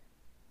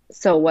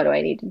 So what do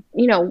I need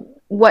to,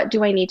 what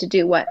do I need to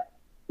do? What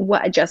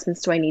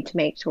adjustments do I need to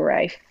make to where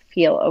I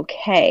feel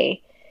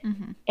okay?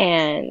 Hmm.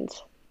 And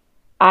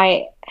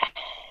I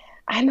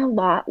I'm a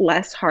lot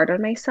less hard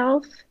on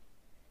myself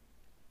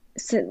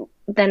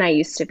than I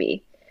used to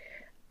be.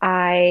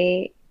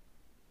 I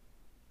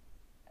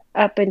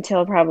up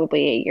until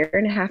probably a year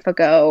and a half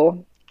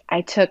ago,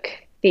 I took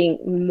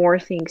more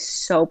things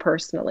so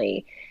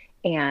personally,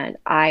 and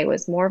I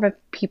was more of a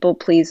people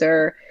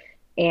pleaser.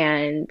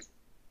 And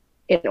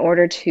in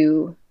order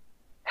to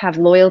have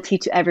loyalty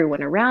to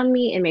everyone around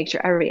me and make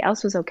sure everybody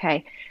else was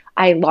okay,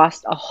 I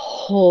lost a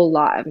whole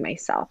lot of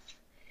myself.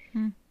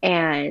 Mm.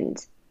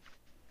 And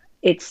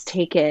it's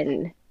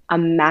taken a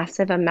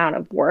massive amount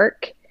of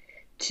work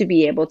to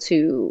be able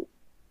to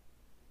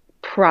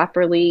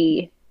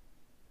properly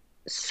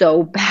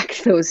sew back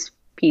those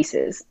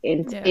pieces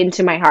Yeah.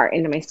 into my heart,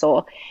 into my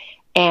soul.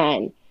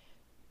 And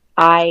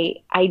I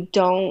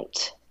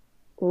don't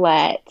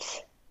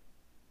let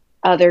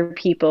other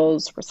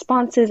people's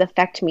responses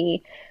affect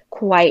me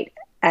quite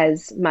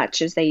as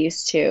much as they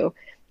used to,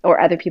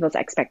 or other people's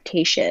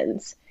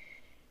expectations.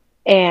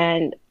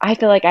 And I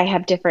feel like I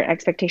have different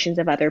expectations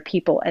of other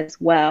people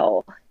as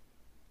well.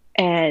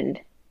 And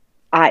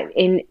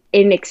in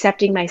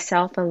accepting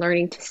myself and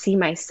learning to see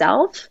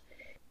myself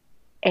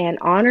and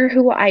honor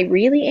who I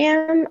really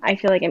am, I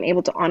feel like I'm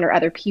able to honor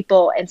other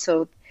people. And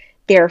so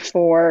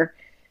therefore,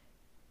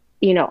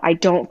 I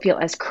don't feel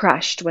as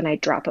crushed when I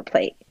drop a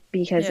plate,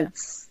 because Yeah.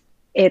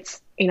 it's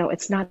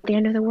not the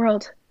end of the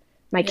world.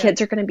 My Yeah.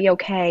 kids are going to be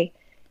okay.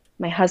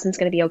 My husband's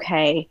going to be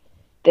okay.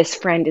 This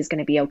friend is going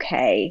to be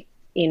okay,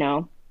 you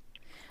know.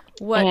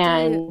 What do you,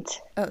 And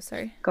oh,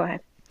 sorry. go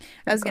ahead.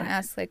 I was Go going to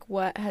ahead. ask, like,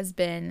 what has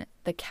been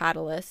the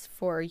catalyst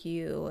for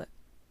you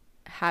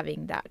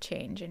having that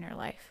change in your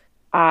life?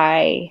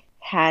 I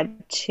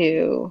had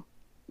to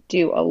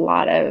do a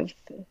lot of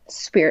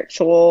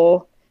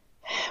spiritual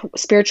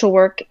spiritual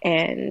work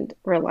and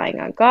relying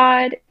on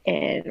God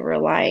and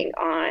relying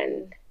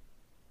on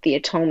the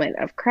atonement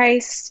of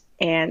Christ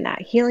and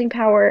that healing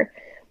power.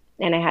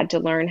 And I had to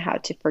learn how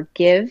to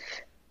forgive.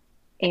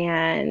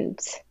 And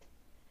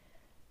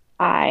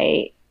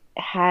I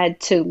I had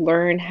to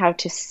learn how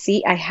to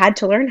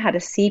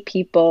see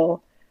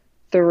people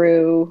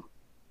through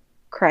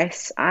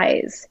Christ's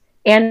eyes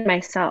and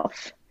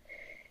myself.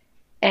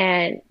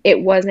 And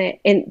it wasn't,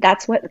 and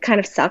that's what kind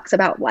of sucks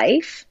about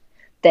life,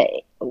 that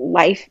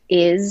life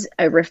is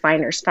a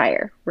refiner's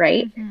fire,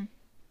 right? Hmm.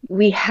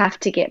 We have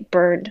to get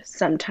burned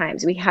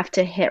sometimes. We have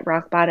to hit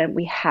rock bottom.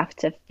 We have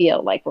to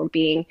feel like we're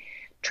being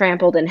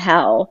trampled in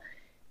hell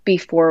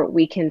before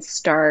we can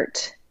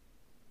start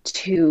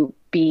to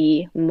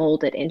be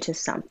molded into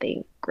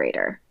something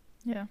greater.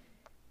 Yeah.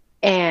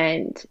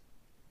 And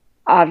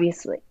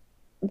obviously,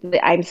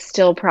 I'm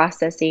still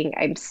processing,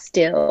 I'm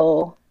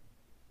still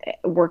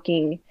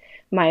working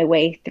my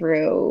way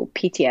through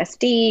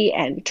PTSD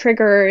and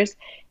triggers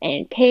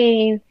and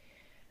pain,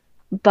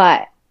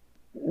 but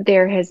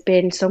there has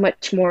been so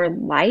much more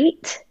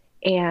light,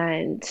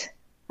 and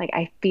like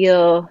I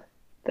feel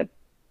the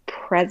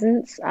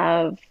presence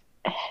of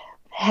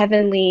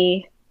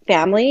heavenly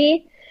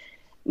family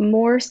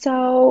more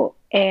so.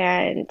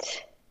 And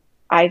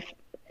I've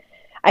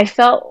I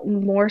felt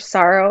more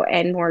sorrow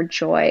and more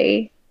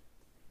joy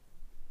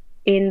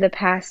in the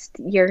past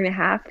year and a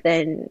half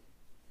than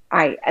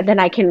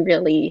I can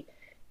really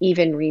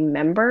even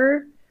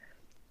remember.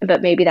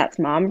 But maybe that's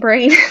mom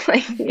brain,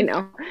 like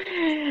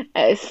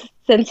uh,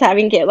 since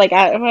having kids, like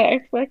I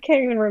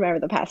can't even remember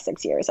the past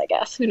 6 years. I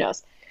guess who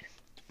knows?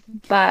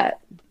 But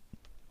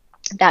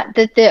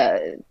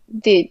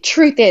the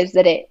truth is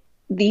that it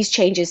these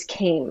changes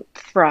came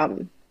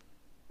from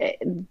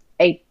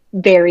a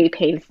very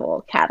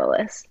painful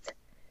catalyst,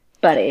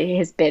 but it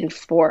has been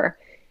for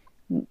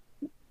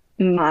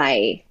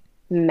my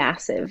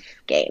massive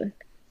gain.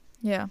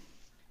 Yeah.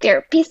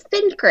 Therapy's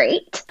been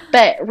great,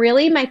 but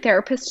really my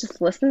therapist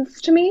just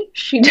listens to me.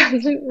 She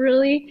doesn't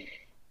really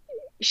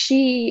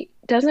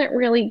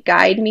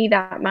guide me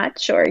that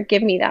much or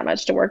give me that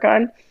much to work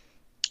on.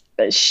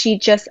 But she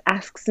just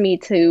asks me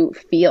to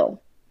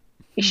feel.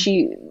 Hmm.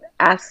 She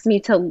asks me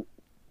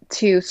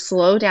to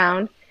slow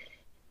down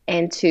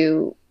and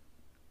to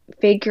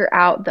figure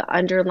out the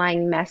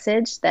underlying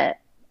message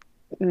that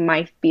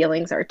my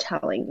feelings are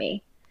telling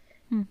me.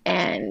 Hmm.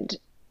 And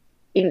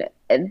in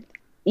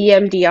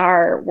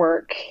EMDR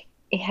work,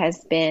 it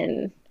has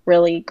been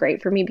really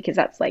great for me because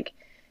that's like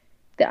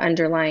the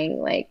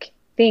underlying like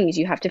things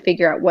you have to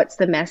figure out what's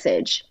the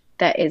message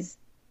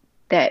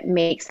that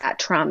makes that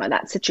trauma,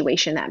 that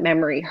situation, that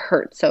memory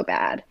hurt so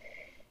bad.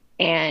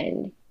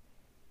 And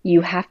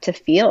you have to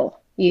feel.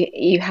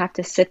 You have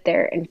to sit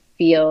there and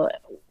feel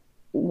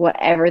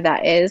whatever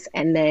that is,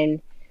 and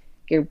then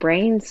your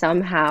brain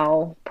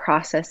somehow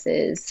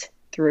processes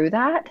through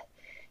that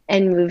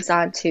and moves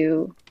on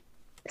to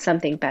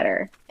something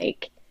better.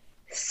 Like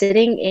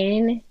sitting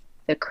in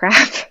the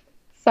crap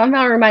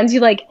somehow reminds you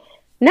like,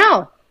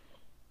 no.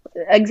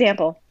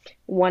 Example,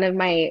 one of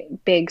my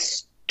big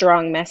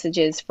strong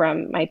messages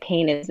from my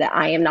pain is that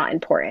I am not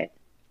important.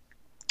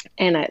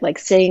 And I like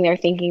sitting there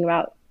thinking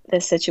about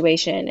this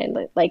situation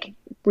and like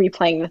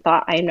replaying the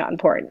thought, I am not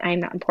important. I am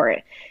not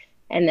important.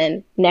 And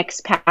then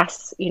next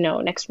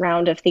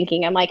round of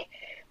thinking, I'm like,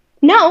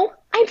 no,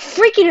 I'm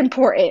freaking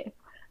important.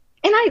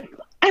 And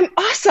I'm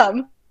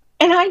awesome.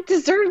 And I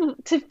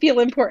deserve to feel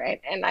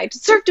important. And I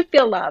deserve to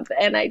feel love.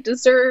 And I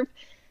deserve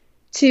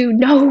to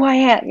know who I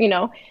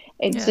am.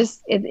 It's Yeah.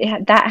 just,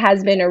 that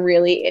has been a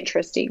really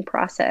interesting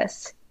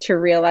process to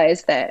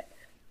realize that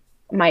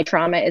my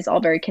trauma is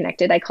all very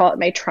connected. I call it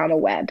my trauma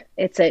web.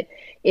 It's a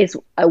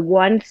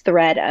one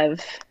thread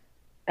of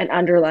an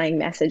underlying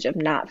message of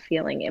not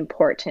feeling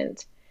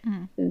important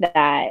Hmm.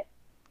 that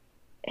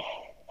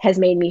has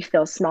made me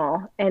feel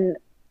small. And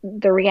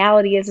the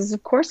reality is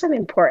of course I'm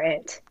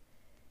important.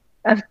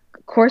 Of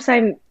course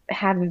I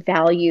have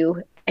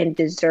value and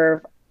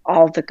deserve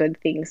all the good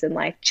things in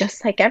life,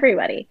 just like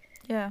everybody.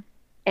 Yeah.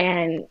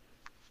 And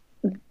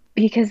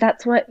because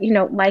that's what,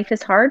 life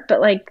is hard, but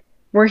like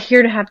we're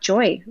here to have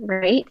joy,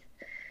 right?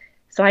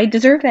 So I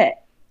deserve it.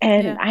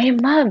 And Yeah. I am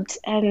loved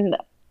and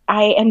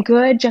I am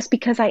good just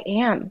because I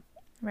am,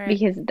 Right.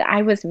 because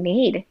I was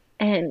made.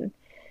 And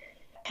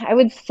I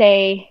would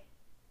say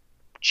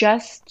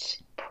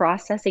just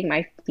processing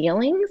my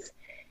feelings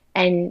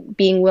and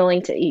being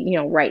willing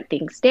to, write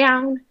things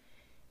down,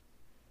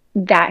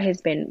 that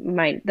has been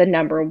the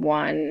number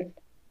one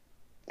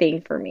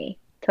thing for me,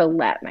 to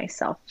let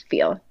myself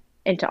feel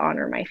and to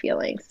honor my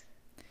feelings.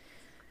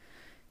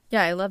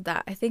 Yeah, I love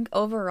that. I think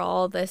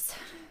overall, this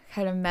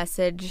kind of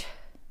message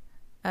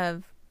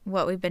of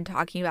what we've been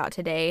talking about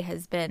today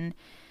has been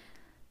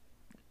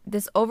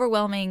this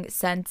overwhelming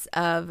sense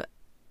of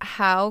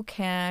how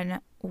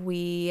can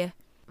we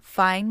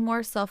find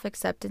more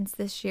self-acceptance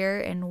this year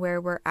and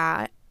where we're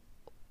at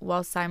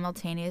while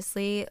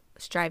simultaneously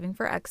striving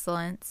for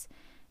excellence.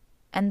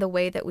 And the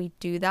way that we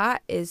do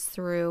that is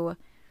through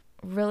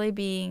really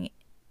being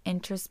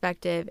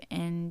introspective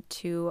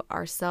into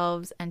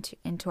ourselves and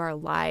into our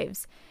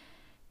lives,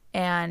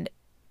 and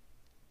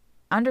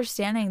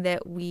understanding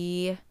that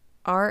we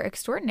are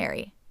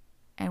extraordinary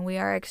and we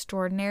are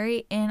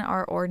extraordinary in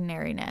our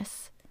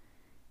ordinariness,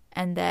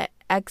 and that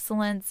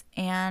excellence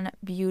and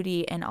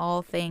beauty in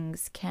all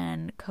things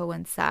can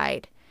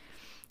coincide.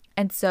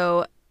 And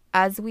so,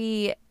 as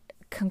we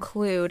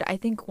conclude, I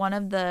think one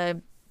of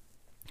the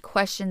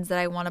questions that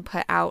I want to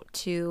put out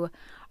to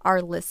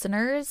our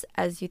listeners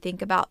as you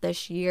think about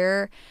this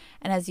year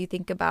and as you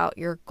think about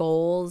your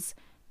goals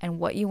and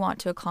what you want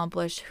to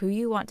accomplish, who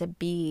you want to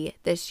be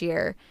this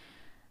year,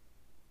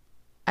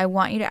 I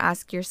want you to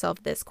ask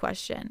yourself this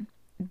question.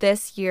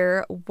 This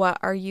year, what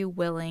are you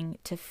willing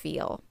to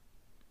feel?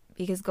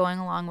 Because going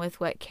along with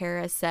what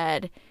Kara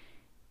said,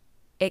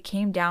 it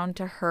came down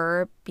to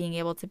her being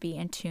able to be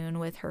in tune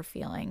with her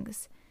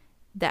feelings.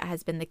 That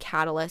has been the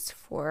catalyst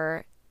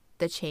for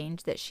the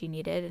change that she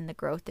needed and the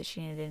growth that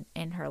she needed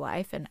in her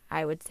life. And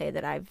I would say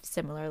that I've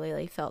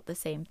similarly felt the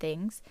same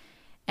things.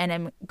 And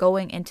I'm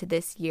going into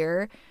this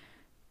year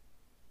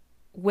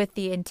with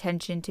the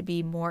intention to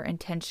be more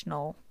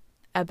intentional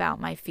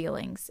about my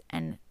feelings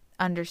and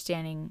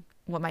understanding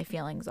what my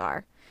feelings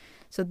are.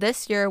 So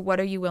this year, what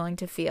are you willing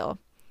to feel?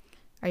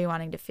 Are you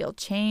wanting to feel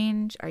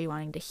change? Are you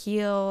wanting to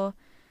heal?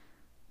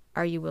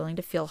 Are you willing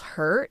to feel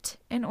hurt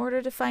in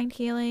order to find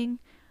healing?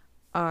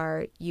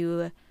 Are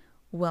you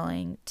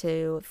willing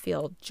to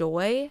feel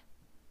joy?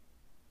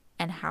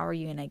 And how are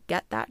you going to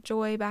get that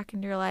joy back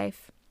into your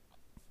life?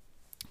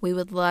 We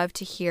would love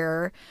to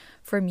hear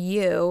from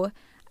you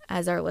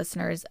as our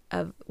listeners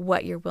of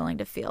what you're willing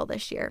to feel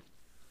this year.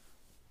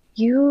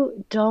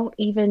 You don't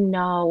even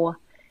know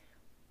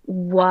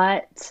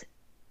what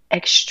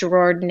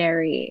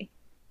extraordinary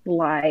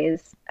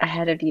lies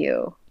ahead of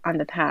you on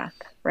the path,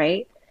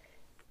 right?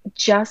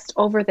 Just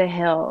over the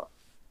hill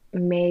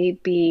may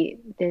be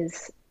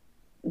this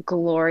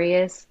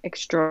glorious,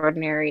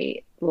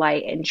 extraordinary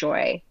light and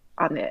joy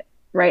on the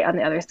right on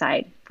the other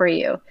side for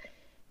you.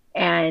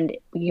 And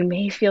you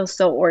may feel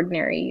so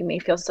ordinary, you may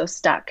feel so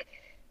stuck,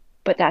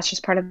 but that's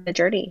just part of the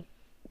journey.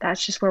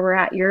 That's just where we're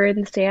at. You're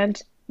in the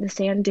sand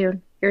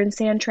dune. You're in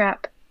sand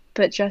trap,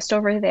 but just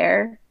over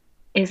there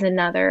is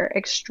another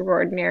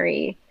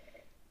extraordinary,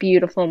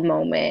 beautiful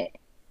moment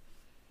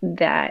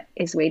that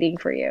is waiting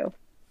for you.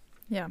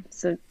 Yeah.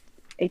 So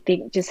I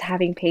think just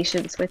having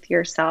patience with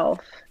yourself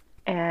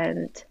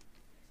and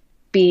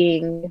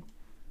being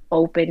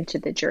open to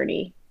the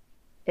journey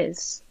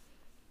is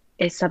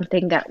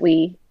something that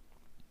we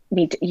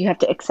you have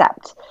to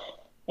accept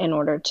in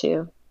order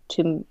to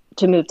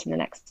move to the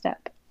next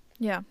step.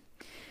 Yeah.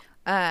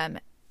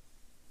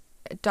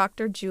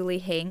 Dr. Julie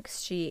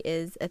Hanks, she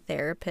is a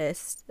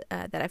therapist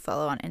that I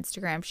follow on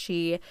Instagram.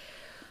 She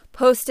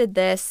posted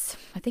this,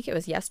 I think it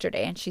was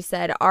yesterday, and she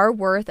said, "Our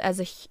worth as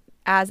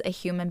a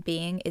human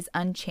being is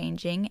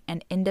unchanging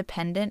and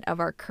independent of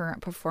our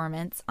current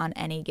performance on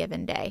any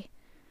given day."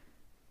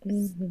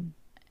 Mm-hmm.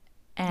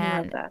 I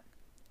love And that.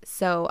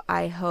 so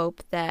I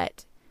hope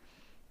that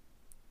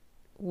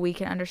we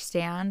can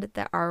understand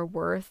that our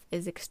worth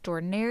is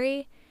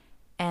extraordinary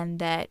and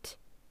that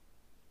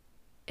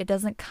it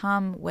doesn't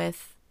come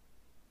with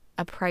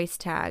a price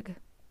tag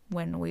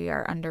when we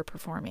are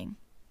underperforming.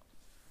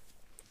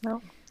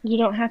 No, you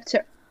don't have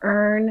to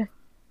earn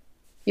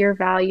your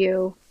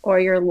value or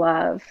your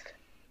love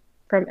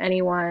from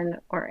anyone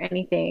or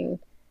anything.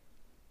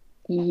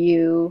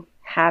 You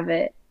have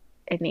it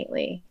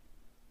innately.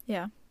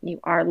 Yeah. You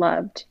are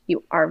loved.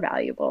 You are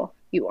valuable.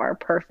 You are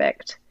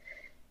perfect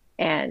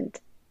and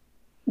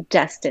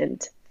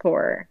destined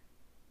for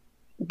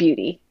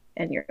beauty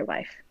in your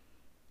life.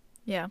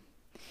 Yeah.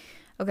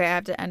 Okay, I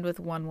have to end with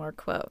one more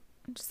quote.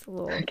 Just a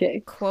little Okay.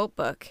 quote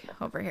book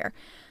over here.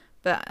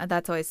 But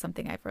that's always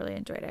something I've really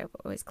enjoyed. I've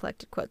always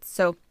collected quotes.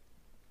 So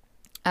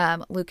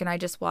Luke and I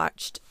just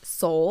watched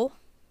Soul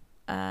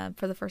for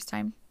the first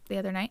time the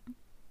other night.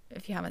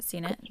 If you haven't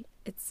seen it,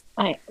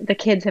 The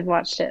kids have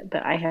watched it,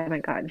 but I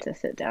haven't gotten to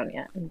sit down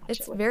yet and watch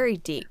it's it with very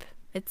deep.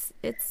 It's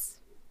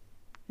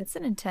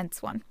an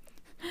intense one.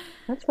 them.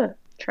 That's what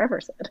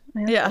Trevor said.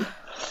 Yeah.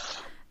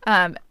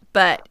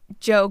 But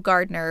Joe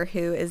Gardner,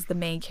 who is the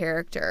main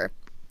character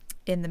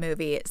in the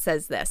movie,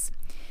 says this.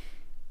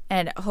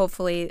 And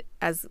hopefully,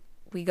 as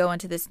we go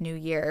into this new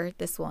year,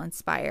 this will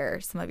inspire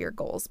some of your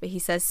goals. But he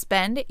says,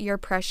 "Spend your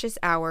precious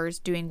hours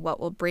doing what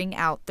will bring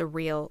out the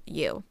real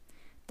you,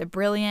 the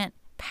brilliant,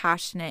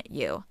 passionate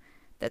you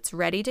that's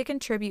ready to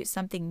contribute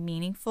something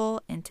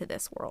meaningful into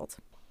this world."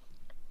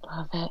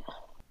 Love it.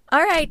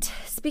 All right.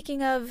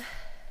 Speaking of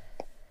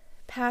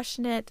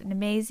passionate and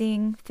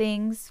amazing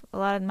things, a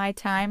lot of my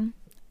time,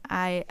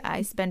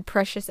 I spend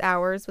precious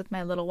hours with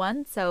my little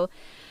one. So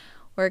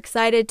we're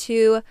excited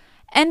to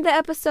end the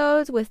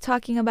episode with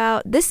talking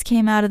about This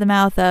Came Out of the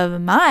Mouth of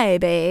My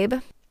Babe.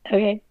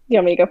 Okay. You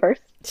want me to go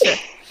first? Sure.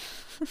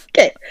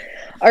 Okay.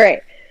 All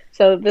right.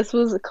 So this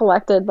was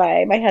collected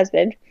by my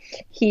husband.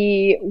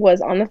 He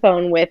was on the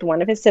phone with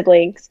one of his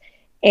siblings,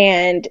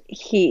 and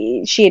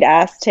she had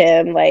asked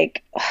him,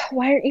 like,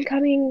 "Why aren't you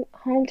coming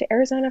home to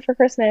Arizona for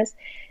Christmas?"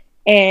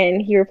 And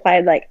he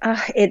replied, like,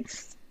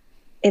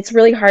 it's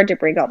really hard to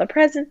bring all the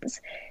presents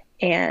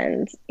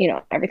and,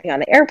 everything on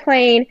the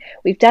airplane.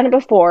 We've done it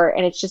before,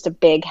 and it's just a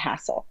big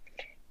hassle.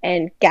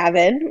 And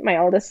Gavin, my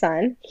oldest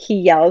son, he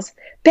yells,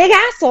 "Big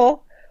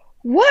asshole!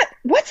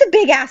 What's a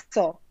big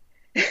asshole?"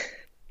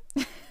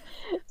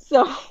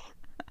 So,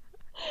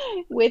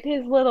 with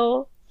his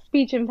little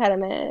speech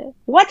impediment,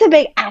 "What's a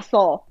big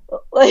asshole?"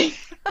 Like,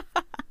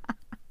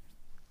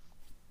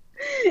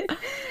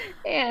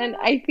 and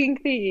I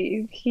think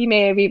he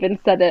may have even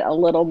said it a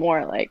little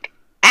more like,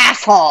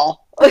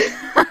 "Asshole!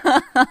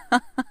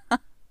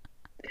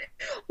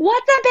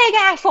 What's a big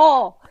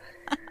asshole?"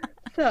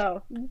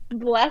 So,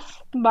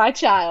 bless my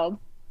child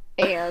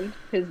and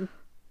his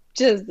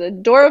just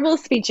adorable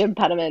speech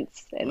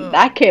impediments. And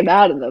that came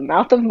out of the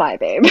mouth of my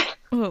babe.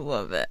 I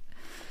love it.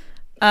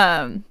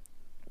 I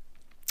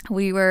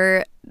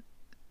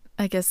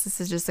guess this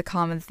is just a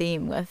common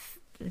theme with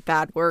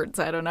bad words.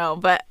 I don't know.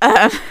 But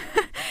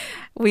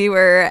we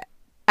were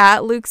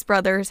at Luke's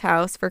brother's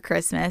house for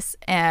Christmas,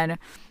 and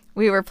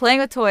we were playing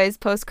with toys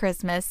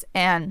post-Christmas,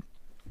 and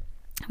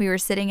we were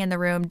sitting in the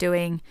room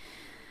doing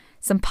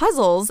some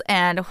puzzles,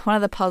 and one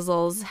of the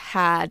puzzles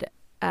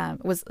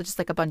was just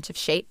like a bunch of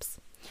shapes.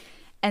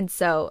 And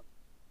so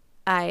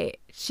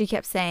she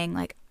kept saying,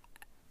 like,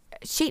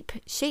 shape,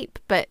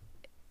 but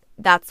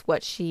that's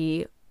what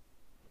she,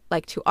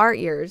 like, to our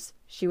ears,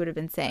 she would have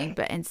been saying,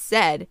 but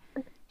instead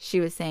she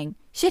was saying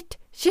shit.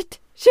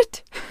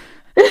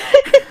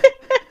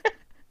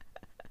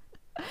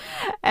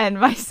 And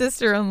my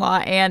sister-in-law,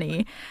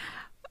 Annie,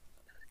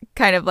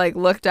 kind of like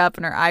looked up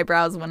and her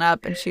eyebrows went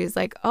up and she was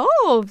like,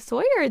 "Oh,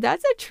 Sawyer,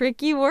 that's a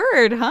tricky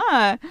word,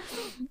 huh?"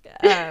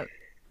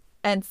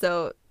 And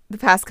so the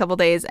past couple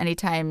days,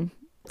 anytime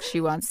she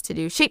wants to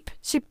do sheep,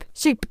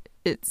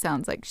 it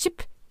sounds like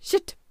ship,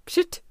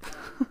 shit.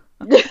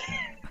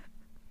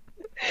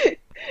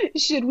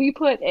 Should we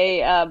put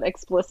a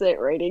explicit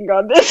rating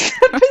on this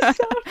episode?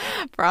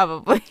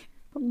 Probably.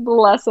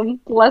 Bless them.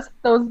 Bless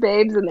those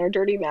babes and their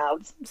dirty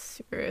mouths.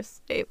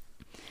 Seriously.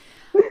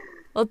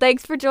 Well,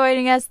 thanks for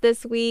joining us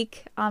this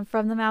week on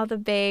From the Mouth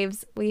of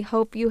Babes. We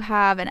hope you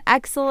have an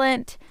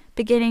excellent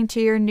beginning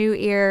to your new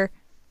year.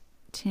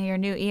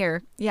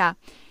 Yeah.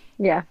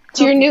 Yeah.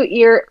 To your new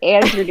ear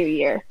and your new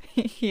year.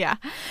 Yeah.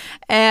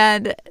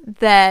 I'm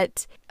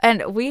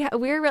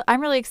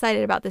really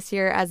excited about this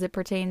year as it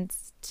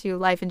pertains to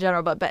life in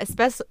general, but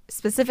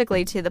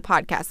specifically to the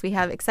podcast. We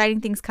have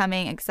exciting things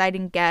coming,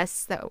 exciting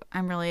guests that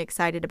I'm really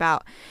excited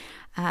about.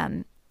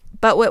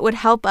 But what would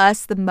help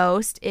us the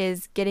most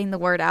is getting the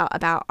word out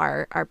about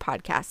our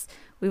podcast.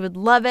 We would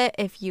love it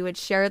if you would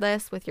share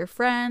this with your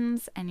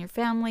friends and your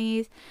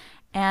families.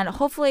 And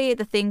hopefully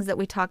the things that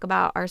we talk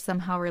about are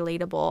somehow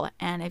relatable.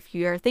 And if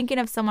you're thinking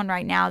of someone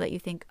right now that you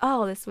think,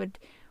 oh, this would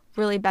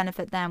really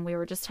benefit them. We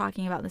were just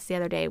talking about this the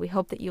other day. We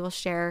hope that you will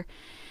share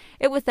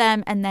it with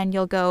them, and then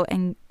you'll go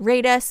and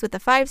rate us with a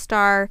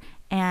 5-star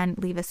and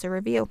leave us a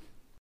review.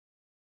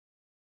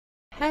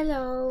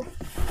 Hello.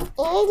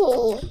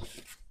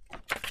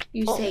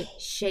 You say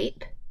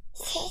shape.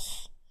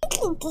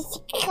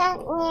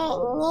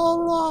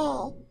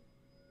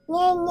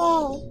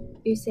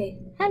 You say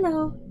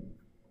hello.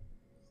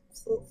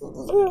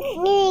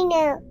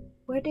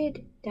 Where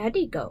did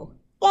Daddy go?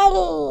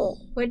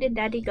 Where did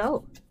Daddy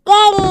go?